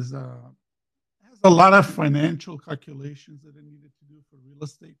developing has a lot of financial calculations that I needed to do for real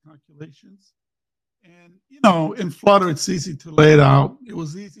estate calculations. And, in Flutter, it's easy to lay it out. It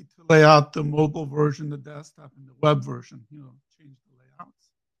was easy to lay out the mobile version, the desktop, and the web version, change the layouts.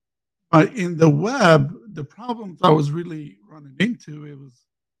 But in the web, the problems I was really running into, it was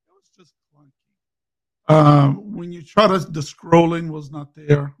just clunky. When you try the scrolling was not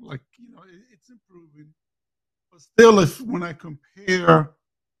there. Like, it's improving. But still, when I compare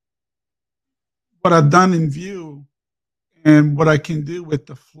what I've done in Vue and what I can do with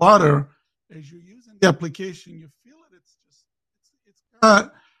the Flutter, as you're using the application, you feel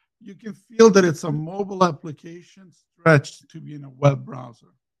it. You can feel that it's a mobile application stretched to be in a web browser.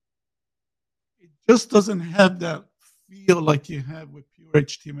 It just doesn't have that feel like you have with pure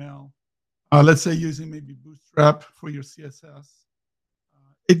HTML. Let's say using maybe Bootstrap for your CSS.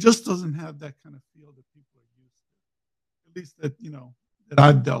 It just doesn't have that kind of feel that people are used to, at least that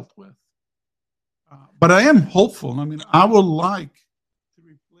I've dealt with. But I am hopeful. I mean, I would like to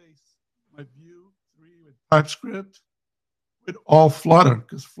replace my Vue 3 with TypeScript with all Flutter,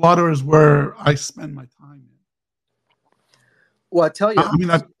 because Flutter is where I spend my time in. Well, I tell you,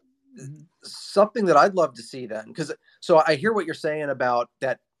 something that I'd love to see then, so I hear what you're saying about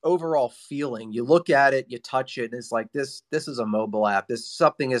that overall feeling. You look at it, you touch it, and it's like this is a mobile app.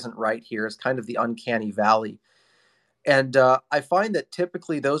 Something isn't right here. It's kind of the uncanny valley. And I find that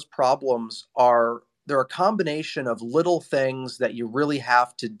typically those problems they're a combination of little things that you really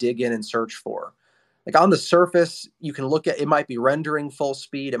have to dig in and search for. Like on the surface, you can look at it, might be rendering full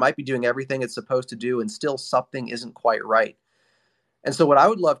speed, it might be doing everything it's supposed to do, and still something isn't quite right. And so what I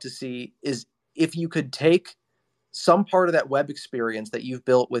would love to see is if you could take some part of that web experience that you've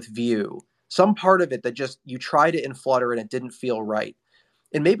built with Vue, some part of it that just you tried it in Flutter and it didn't feel right,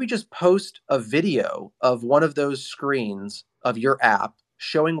 and maybe just post a video of one of those screens of your app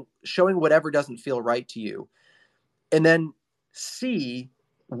showing whatever doesn't feel right to you, and then see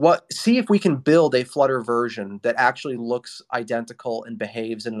if we can build a Flutter version that actually looks identical and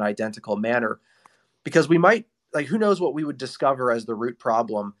behaves in an identical manner. Because we might, like, who knows what we would discover as the root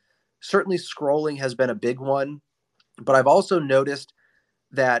problem. Certainly scrolling has been a big one, but I've also noticed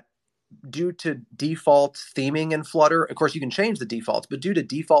that due to default theming in Flutter, of course you can change the defaults, but due to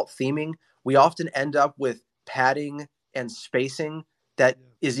default theming, we often end up with padding and spacing that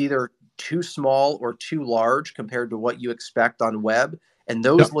is either too small or too large compared to what you expect on web. And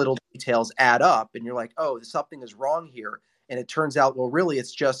those little details add up, and you're like, oh, something is wrong here. And it turns out, well, really,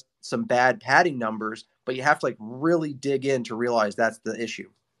 it's just some bad padding numbers, but you have to like really dig in to realize that's the issue.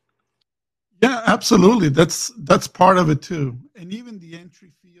 Yeah, absolutely. That's part of it too. And even the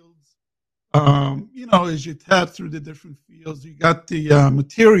entry fields, as you tab through the different fields, you got the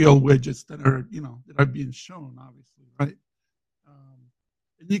material widgets that are being shown, obviously, right?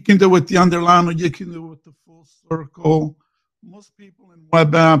 And you can do it with the underline, or you can do it with the full circle. Most people in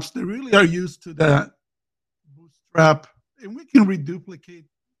web apps, they really are used to that bootstrap, and we can reduplicate.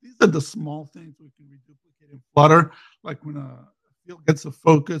 These are the small things we can reduplicate in Flutter, like when a field gets a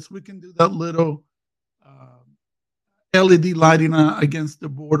focus, we can do that little LED lighting against the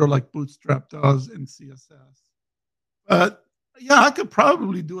border like Bootstrap does in CSS. But yeah, I could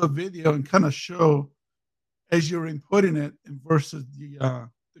probably do a video and kind of show as you're inputting it and versus the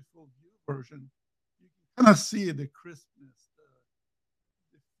full view version. You can kind of see the crispness,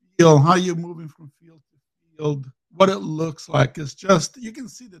 the feel, how you're moving from field to field, what it looks like. It's just, you can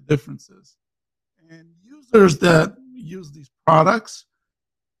see the differences. And users that use these products,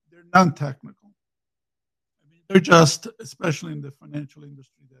 they're non-technical. I mean, they're just, especially in the financial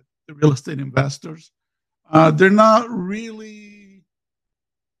industry, that the real estate investors, they're not really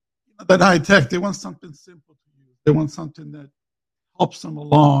that high tech. They want something simple to use. They want something that helps them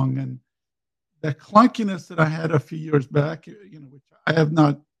along. And the clunkiness that I had a few years back, which I have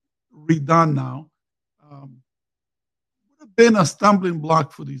not redone now, would have been a stumbling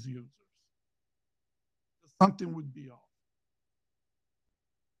block for these users. Something would be off.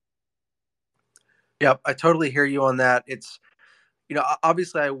 Yep, I totally hear you on that. It's,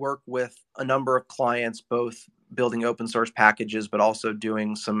 obviously I work with a number of clients, both building open source packages, but also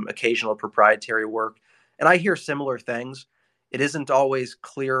doing some occasional proprietary work. And I hear similar things. It isn't always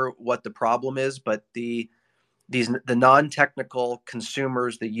clear what the problem is, but the non-technical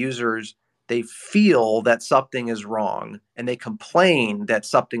consumers, the users, they feel that something is wrong and they complain that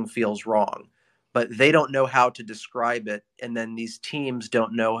something feels wrong, but they don't know how to describe it. And then these teams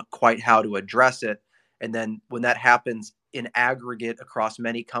don't know quite how to address it. And then when that happens in aggregate across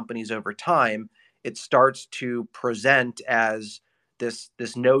many companies over time, it starts to present as this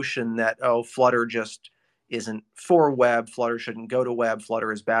notion that, oh, Flutter just isn't for web, Flutter shouldn't go to web,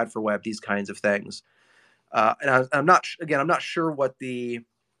 Flutter is bad for web, these kinds of things. And I'm not sure what the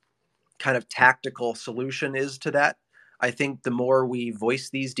kind of tactical solution is to that. I think the more we voice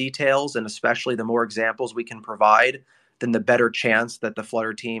these details, and especially the more examples we can provide, then the better chance that the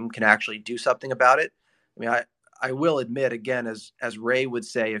Flutter team can actually do something about it. I mean, I will admit, again, as Ray would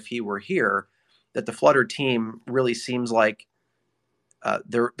say if he were here, that the Flutter team really seems like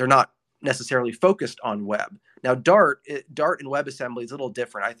they're not necessarily focused on web. Now, Dart and WebAssembly is a little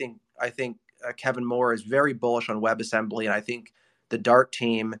different. I think Kevin Moore is very bullish on WebAssembly, and I think the Dart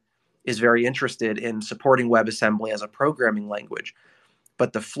team is very interested in supporting WebAssembly as a programming language.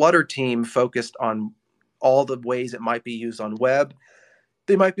 But the Flutter team focused on all the ways it might be used on web.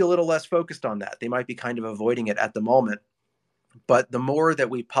 They might be a little less focused on that. They might be kind of avoiding it at the moment. But the more that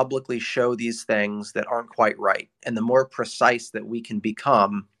we publicly show these things that aren't quite right, and the more precise that we can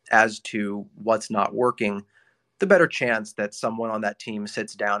become as to what's not working, the better chance that someone on that team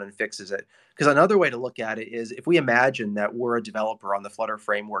sits down and fixes it. Because another way to look at it is if we imagine that we're a developer on the Flutter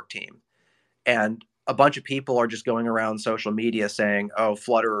framework team, and a bunch of people are just going around social media saying, oh,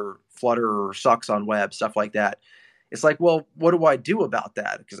 Flutter sucks on web, stuff like that. It's like, well, what do I do about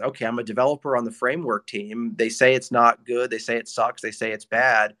that? Because, okay, I'm a developer on the framework team. They say it's not good. They say it sucks. They say it's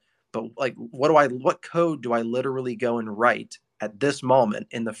bad. But like, what code do I literally go and write at this moment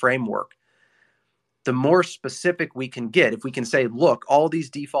in the framework? The more specific we can get, if we can say, look, all these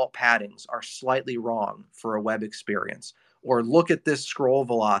default paddings are slightly wrong for a web experience, or look at this scroll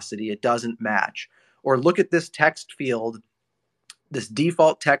velocity, it doesn't match, or look at this text field, this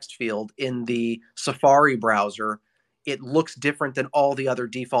default text field in the Safari browser, it looks different than all the other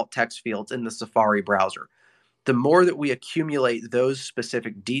default text fields in the Safari browser. The more that we accumulate those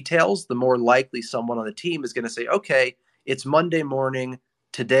specific details, the more likely someone on the team is going to say, okay, it's Monday morning.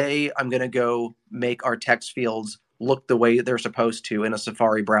 today I'm going to go make our text fields look the way they're supposed to in a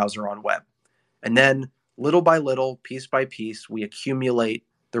Safari browser on web. And then little by little, piece by piece, we accumulate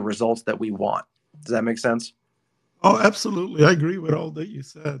the results that we want. Does that make sense? Oh, absolutely. I agree with all that you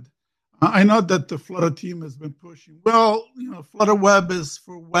said. I know that the Flutter team has been pushing. Well, Flutter Web is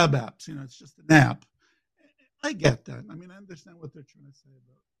for web apps. It's just an app. I get that. I mean, I understand what they're trying to say,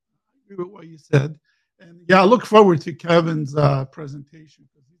 but I agree with what you said. And yeah, I look forward to Kevin's presentation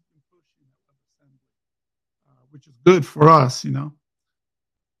because he's been pushing WebAssembly, which is good for us.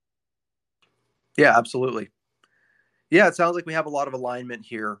 Yeah, absolutely. Yeah, it sounds like we have a lot of alignment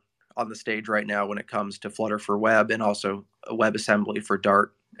here on the stage right now when it comes to Flutter for Web and also WebAssembly for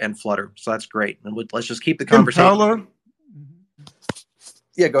Dart and Flutter. So that's great. And let's just keep the conversation. Impeller.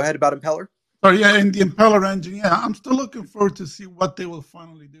 Yeah, go ahead about Impeller. Oh, yeah, and the Impeller engine. Yeah, I'm still looking forward to see what they will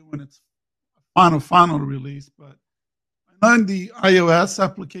finally do when it's final release. But on the iOS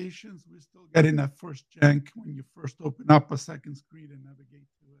applications, we're still getting that first jank when you first open up a second screen and navigate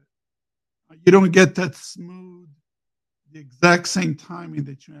to it. You don't get that smooth, the exact same timing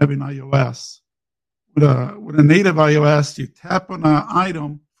that you have in iOS. With a native iOS, you tap on an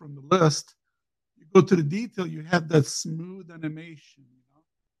item from the list, you go to the detail, you have that smooth animation.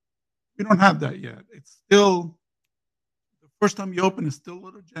 We don't have that yet. It's still, the first time you open, it's still a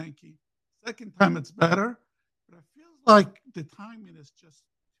little janky. Second time, it's better. But it feels like the timing is just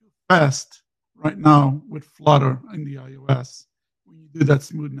too fast right now with Flutter in the iOS when you do that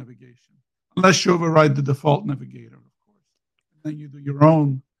smooth navigation. Unless you override the default navigator, of course. And then you do your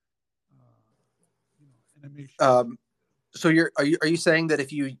own animation. So are you saying that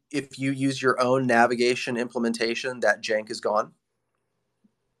if you use your own navigation implementation, that jank is gone?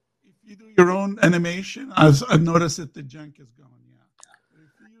 If you do your own animation, I've noticed that the jank is gone. Yeah.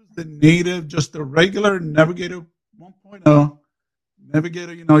 If you use the native, just the regular Navigator 1.0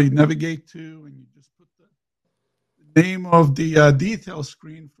 navigator, you navigate to, and you just put the name of the detail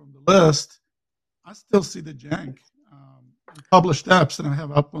screen from the list. I still see the jank in published apps that I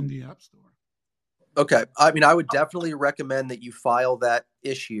have up on the App Store. Okay. I mean, I would definitely recommend that you file that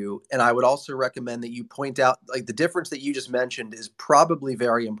issue. And I would also recommend that you point out, like, the difference that you just mentioned is probably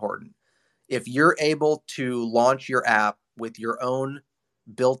very important. If you're able to launch your app with your own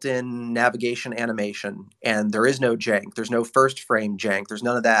built-in navigation animation, and there is no jank, there's no first frame jank, there's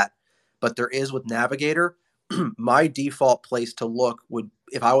none of that, but there is with Navigator, my default place to look would,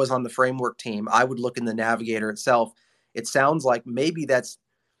 if I was on the framework team, I would look in the Navigator itself. It sounds like maybe that's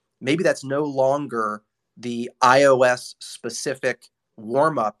no longer the iOS specific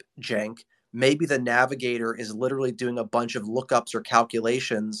warm-up jank. Maybe the Navigator is literally doing a bunch of lookups or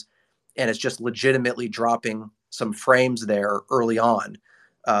calculations, and it's just legitimately dropping some frames there early on.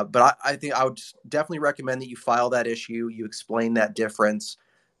 But I think I would definitely recommend that you file that issue, you explain that difference,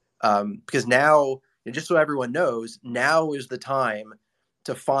 because now, and just so everyone knows, now is the time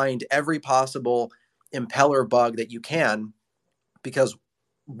to find every possible impeller bug that you can, because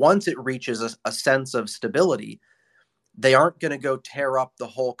once it reaches a sense of stability, they aren't going to go tear up the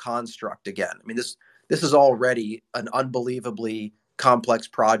whole construct again. I mean, this is already an unbelievably complex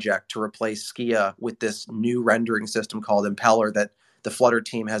project to replace Skia with this new rendering system called Impeller that the Flutter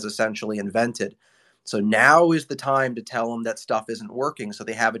team has essentially invented. So now is the time to tell them that stuff isn't working, so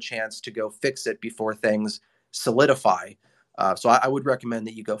they have a chance to go fix it before things solidify. So I would recommend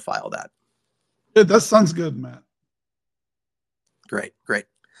that you go file that. Yeah, that sounds good, Matt. Great.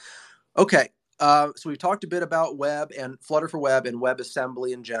 Okay, so we've talked a bit about web and Flutter for Web and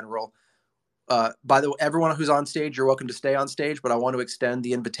WebAssembly in general. By the way, everyone who's on stage, you're welcome to stay on stage, but I want to extend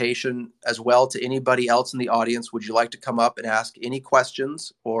the invitation as well to anybody else in the audience. Would you like to come up and ask any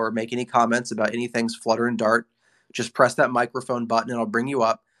questions or make any comments about anything Flutter and Dart? Just press that microphone button and I'll bring you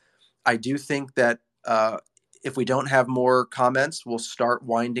up. I do think that if we don't have more comments, we'll start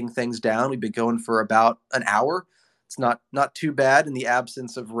winding things down. We've been going for about an hour. It's not too bad in the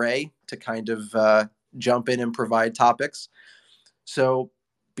absence of Ray to kind of jump in and provide topics. So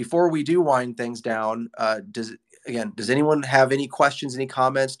before we do wind things down, does anyone have any questions, any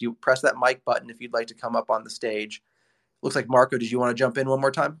comments? Do you press that mic button if you'd like to come up on the stage? Looks like Marco, did you want to jump in one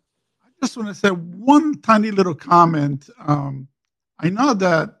more time? I just want to say one tiny little comment. I know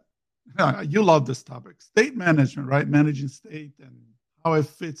that you love this topic, state management, right? Managing state and how it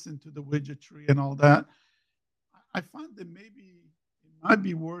fits into the widget tree and all that. I find that maybe it might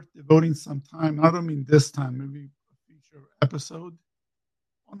be worth devoting some time, I don't mean this time, maybe a future episode,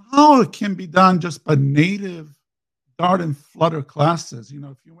 on how it can be done just by native Dart and Flutter classes.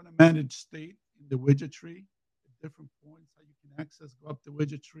 If you want to manage state in the widget tree, at different points, how you can access, go up the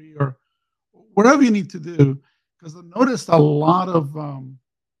widget tree, or whatever you need to do. Because I noticed a lot of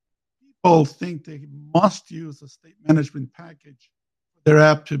people think they must use a state management package for their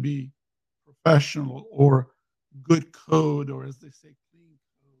app to be professional or good code, or as they say, clean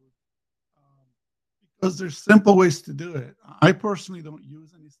code, because there's simple ways to do it. I personally don't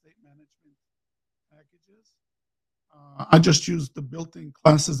use any state management packages. I just use the built-in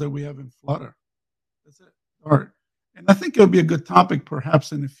classes that we have in Flutter. That's it. All right. And I think it'll be a good topic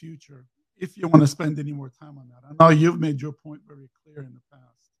perhaps in the future if you want to spend any more time on that. I know you've made your point very clear in the past.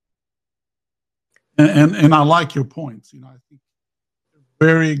 And I like your points. I think they're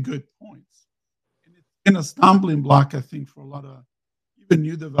very good points. And it's been a stumbling block, I think, for a lot of even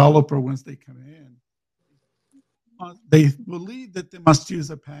new developer once they come in. They believe that they must use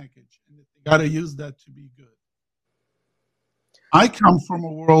a package and that they got to use that to be good. I come from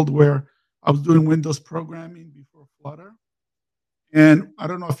a world where I was doing Windows programming before Flutter. And I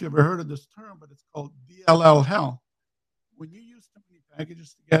don't know if you ever heard of this term, but it's called DLL hell. When you use too many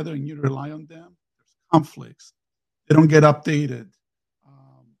packages together and you rely on them, there's conflicts. They don't get updated.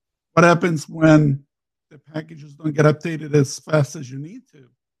 What happens when the packages don't get updated as fast as you need to?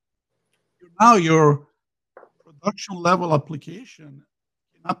 Now your production level application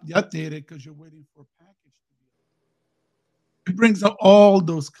cannot be updated because you're waiting for a package to be updated. It brings up all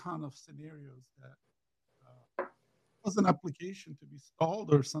those kind of scenarios that cause an application to be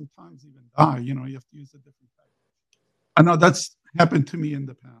stalled or sometimes even die. You have to use a different package. I know that's happened to me in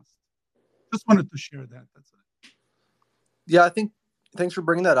the past. Just wanted to share that. That's it. Yeah, thanks for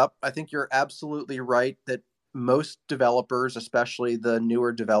bringing that up. I think you're absolutely right that most developers, especially the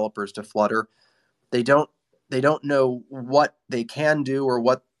newer developers to Flutter, they don't know what they can do or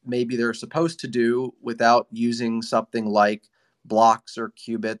what maybe they're supposed to do without using something like blocks or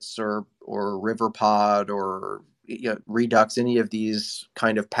qubits or Riverpod or Redux, any of these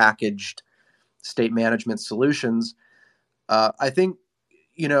kind of packaged state management solutions. I think,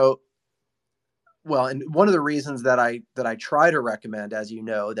 well, and one of the reasons that I try to recommend, as you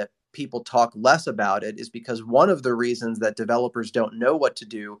know, that people talk less about it is because one of the reasons that developers don't know what to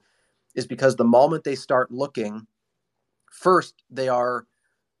do is because the moment they start looking, first they are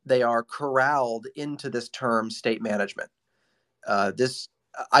corralled into this term state management. A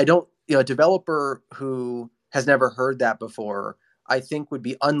developer who has never heard that before, I think would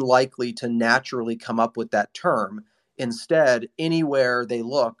be unlikely to naturally come up with that term. Instead, anywhere they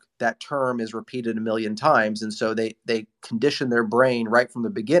look, that term is repeated a million times. And so they condition their brain right from the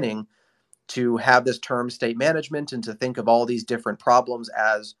beginning to have this term state management and to think of all these different problems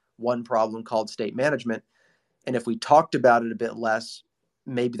as one problem called state management. And if we talked about it a bit less,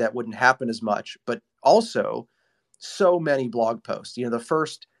 maybe that wouldn't happen as much. But also, so many blog posts. The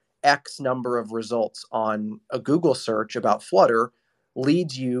first X number of results on a Google search about Flutter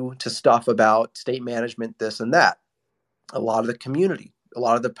leads you to stuff about state management, this and that. A lot of the community, a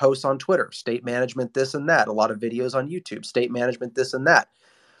lot of the posts on Twitter, state management, this and that. A lot of videos on YouTube, state management, this and that.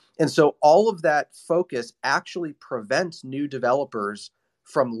 And so all of that focus actually prevents new developers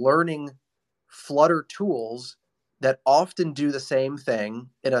from learning Flutter tools that often do the same thing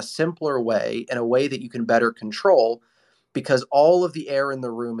in a simpler way, in a way that you can better control, because all of the air in the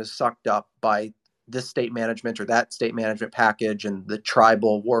room is sucked up by this state management or that state management package and the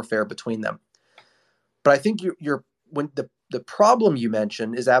tribal warfare between them. But I think when the problem you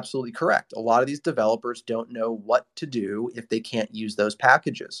mentioned is absolutely correct. A lot of these developers don't know what to do if they can't use those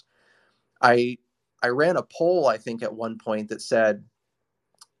packages. I ran a poll, I think, at one point that said,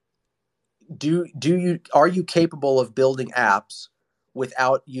 are you capable of building apps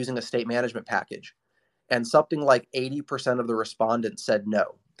without using a state management package? And something like 80% of the respondents said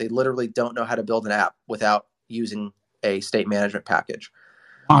no. They literally don't know how to build an app without using a state management package.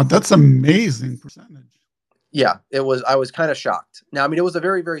 Wow, that's amazing percentage. Yeah, I was kind of shocked. Now, I mean, it was a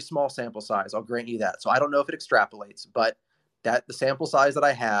very, very small sample size. I'll grant you that. So I don't know if it extrapolates, but that the sample size that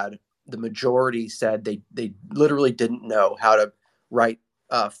I had, the majority said they literally didn't know how to write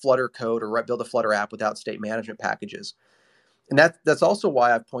Flutter code or build a Flutter app without state management packages. And that's also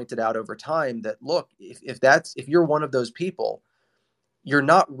why I've pointed out over time that, look, if you're one of those people, you're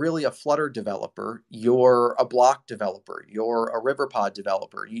not really a Flutter developer. You're a block developer. You're a Riverpod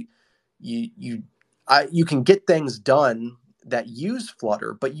developer. You can get things done that use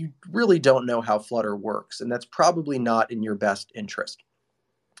Flutter, but you really don't know how Flutter works, and that's probably not in your best interest.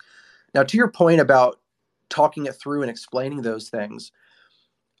 Now, to your point about talking it through and explaining those things,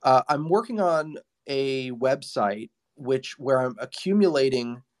 I'm working on a website where I'm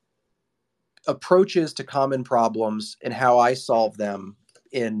accumulating approaches to common problems and how I solve them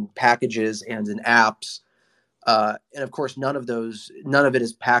in packages and in apps. And of course, none of it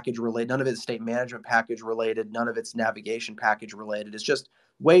is package related. None of it is state management package related. None of it's navigation package related. It's just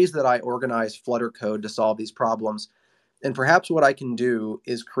ways that I organize Flutter code to solve these problems. And perhaps what I can do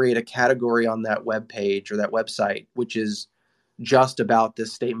is create a category on that web page or that website, which is just about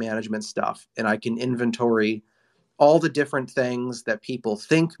this state management stuff. And I can inventory all the different things that people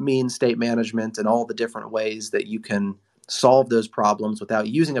think mean state management and all the different ways that you can solve those problems without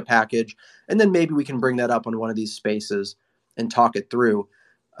using a package. And then maybe we can bring that up on one of these spaces and talk it through.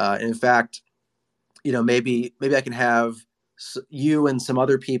 And in fact, maybe I can have you and some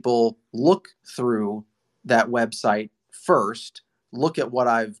other people look through that website first, look at what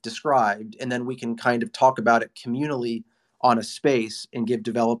I've described, and then we can kind of talk about it communally on a space and give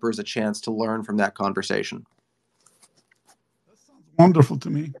developers a chance to learn from that conversation. That sounds wonderful to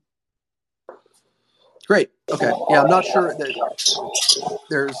me. Great. Okay. Yeah, I'm not sure that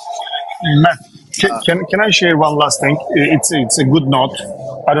there's... Matt, can I share one last thing? It's a good note.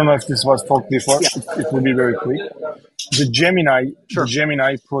 I don't know if this was talked before. Yeah. It will be very quick. The Gemini, Sure. the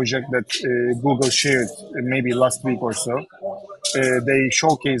Gemini project that Google shared maybe last week or so, they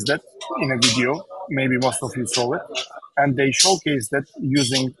showcased that in a video. Maybe most of you saw it, and they showcased that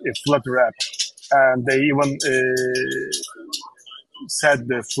using a Flutter app, and they even said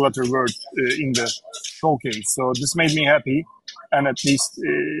the Flutter word in the showcase. So this made me happy, and at least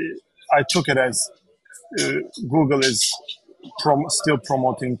I took it as Google is still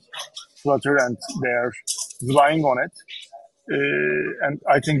promoting Flutter and they're relying on it. And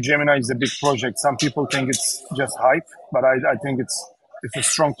I think Gemini is a big project. Some people think it's just hype, but I think it's a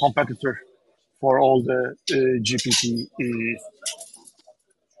strong competitor for all the GPT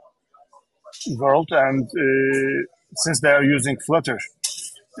world. And since they are using Flutter,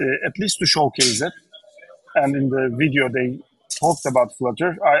 at least to showcase it, and in the video they talked about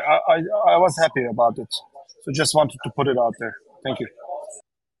Flutter, I was happy about it. So just wanted to put it out there. Thank you.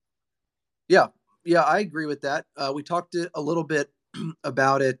 Yeah, I agree with that. We talked a little bit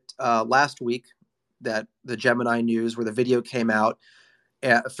about it last week, that the Gemini news where the video came out.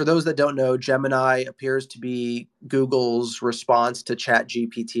 For those that don't know, Gemini appears to be Google's response to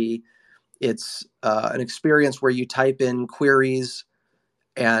ChatGPT. It's an experience where you type in queries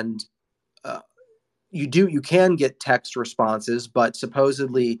and you can get text responses, but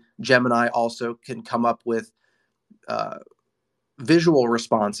supposedly Gemini also can come up with visual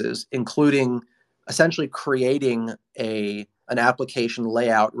responses, including essentially creating an application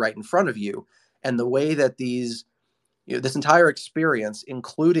layout right in front of you. And the way that this entire experience,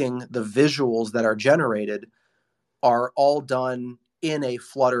 including the visuals that are generated, are all done in a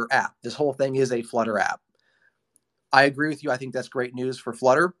Flutter app. This whole thing is a Flutter app. I agree with you. I think that's great news for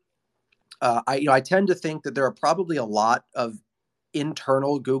Flutter. I tend to think that there are probably a lot of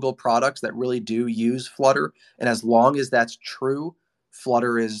internal Google products that really do use Flutter, and as long as that's true,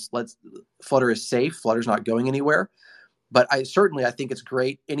 Flutter is safe. Flutter's not going anywhere. But I think it's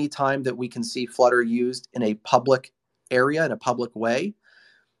great anytime that we can see Flutter used in a public area, in a public way.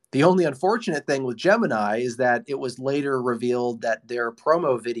 The only unfortunate thing with Gemini is that it was later revealed that their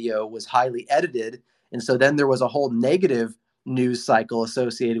promo video was highly edited, and so then there was a whole negative news cycle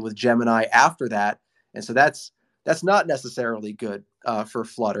associated with Gemini after that, and so that's not necessarily good for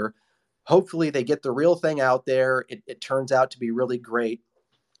Flutter. Hopefully they get the real thing out there. It turns out to be really great,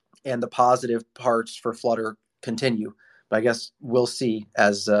 and the positive parts for Flutter continue. But I guess we'll see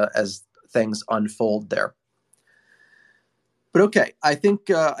as things unfold there. But okay, I think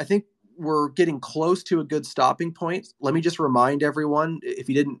we're getting close to a good stopping point. Let me just remind everyone, if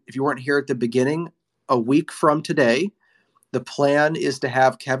you weren't here at the beginning, a week from today, the plan is to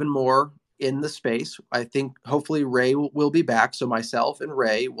have Kevin Moore in the space. I think hopefully Ray will be back. So myself and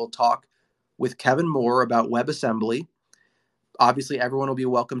Ray will talk with Kevin Moore about WebAssembly. Obviously, everyone will be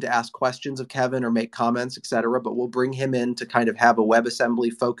welcome to ask questions of Kevin or make comments, etc. But we'll bring him in to kind of have a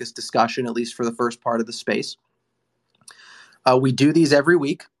WebAssembly focused discussion, at least for the first part of the space. We do these every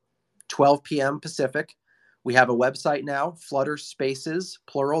week, 12 p.m. Pacific. We have a website now, Flutter Spaces,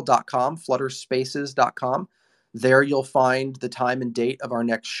 plural.com, flutterspaces.com. There you'll find the time and date of our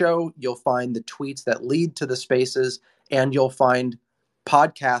next show. You'll find the tweets that lead to the spaces, and you'll find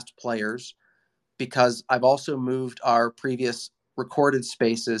podcast players, because I've also moved our previous recorded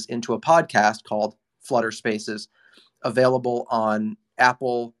spaces into a podcast called Flutter Spaces, available on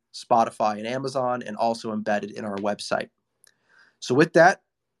Apple, Spotify, and Amazon, and also embedded in our website. So with that,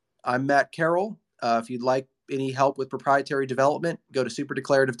 I'm Matt Carroll. If you'd like any help with proprietary development, go to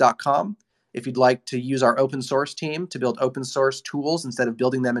superdeclarative.com. If you'd like to use our open source team to build open source tools instead of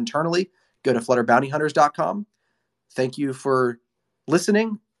building them internally, go to flutterbountyhunters.com. Thank you for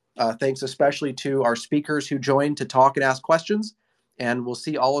listening. Thanks especially to our speakers who joined to talk and ask questions. And we'll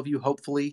see all of you hopefully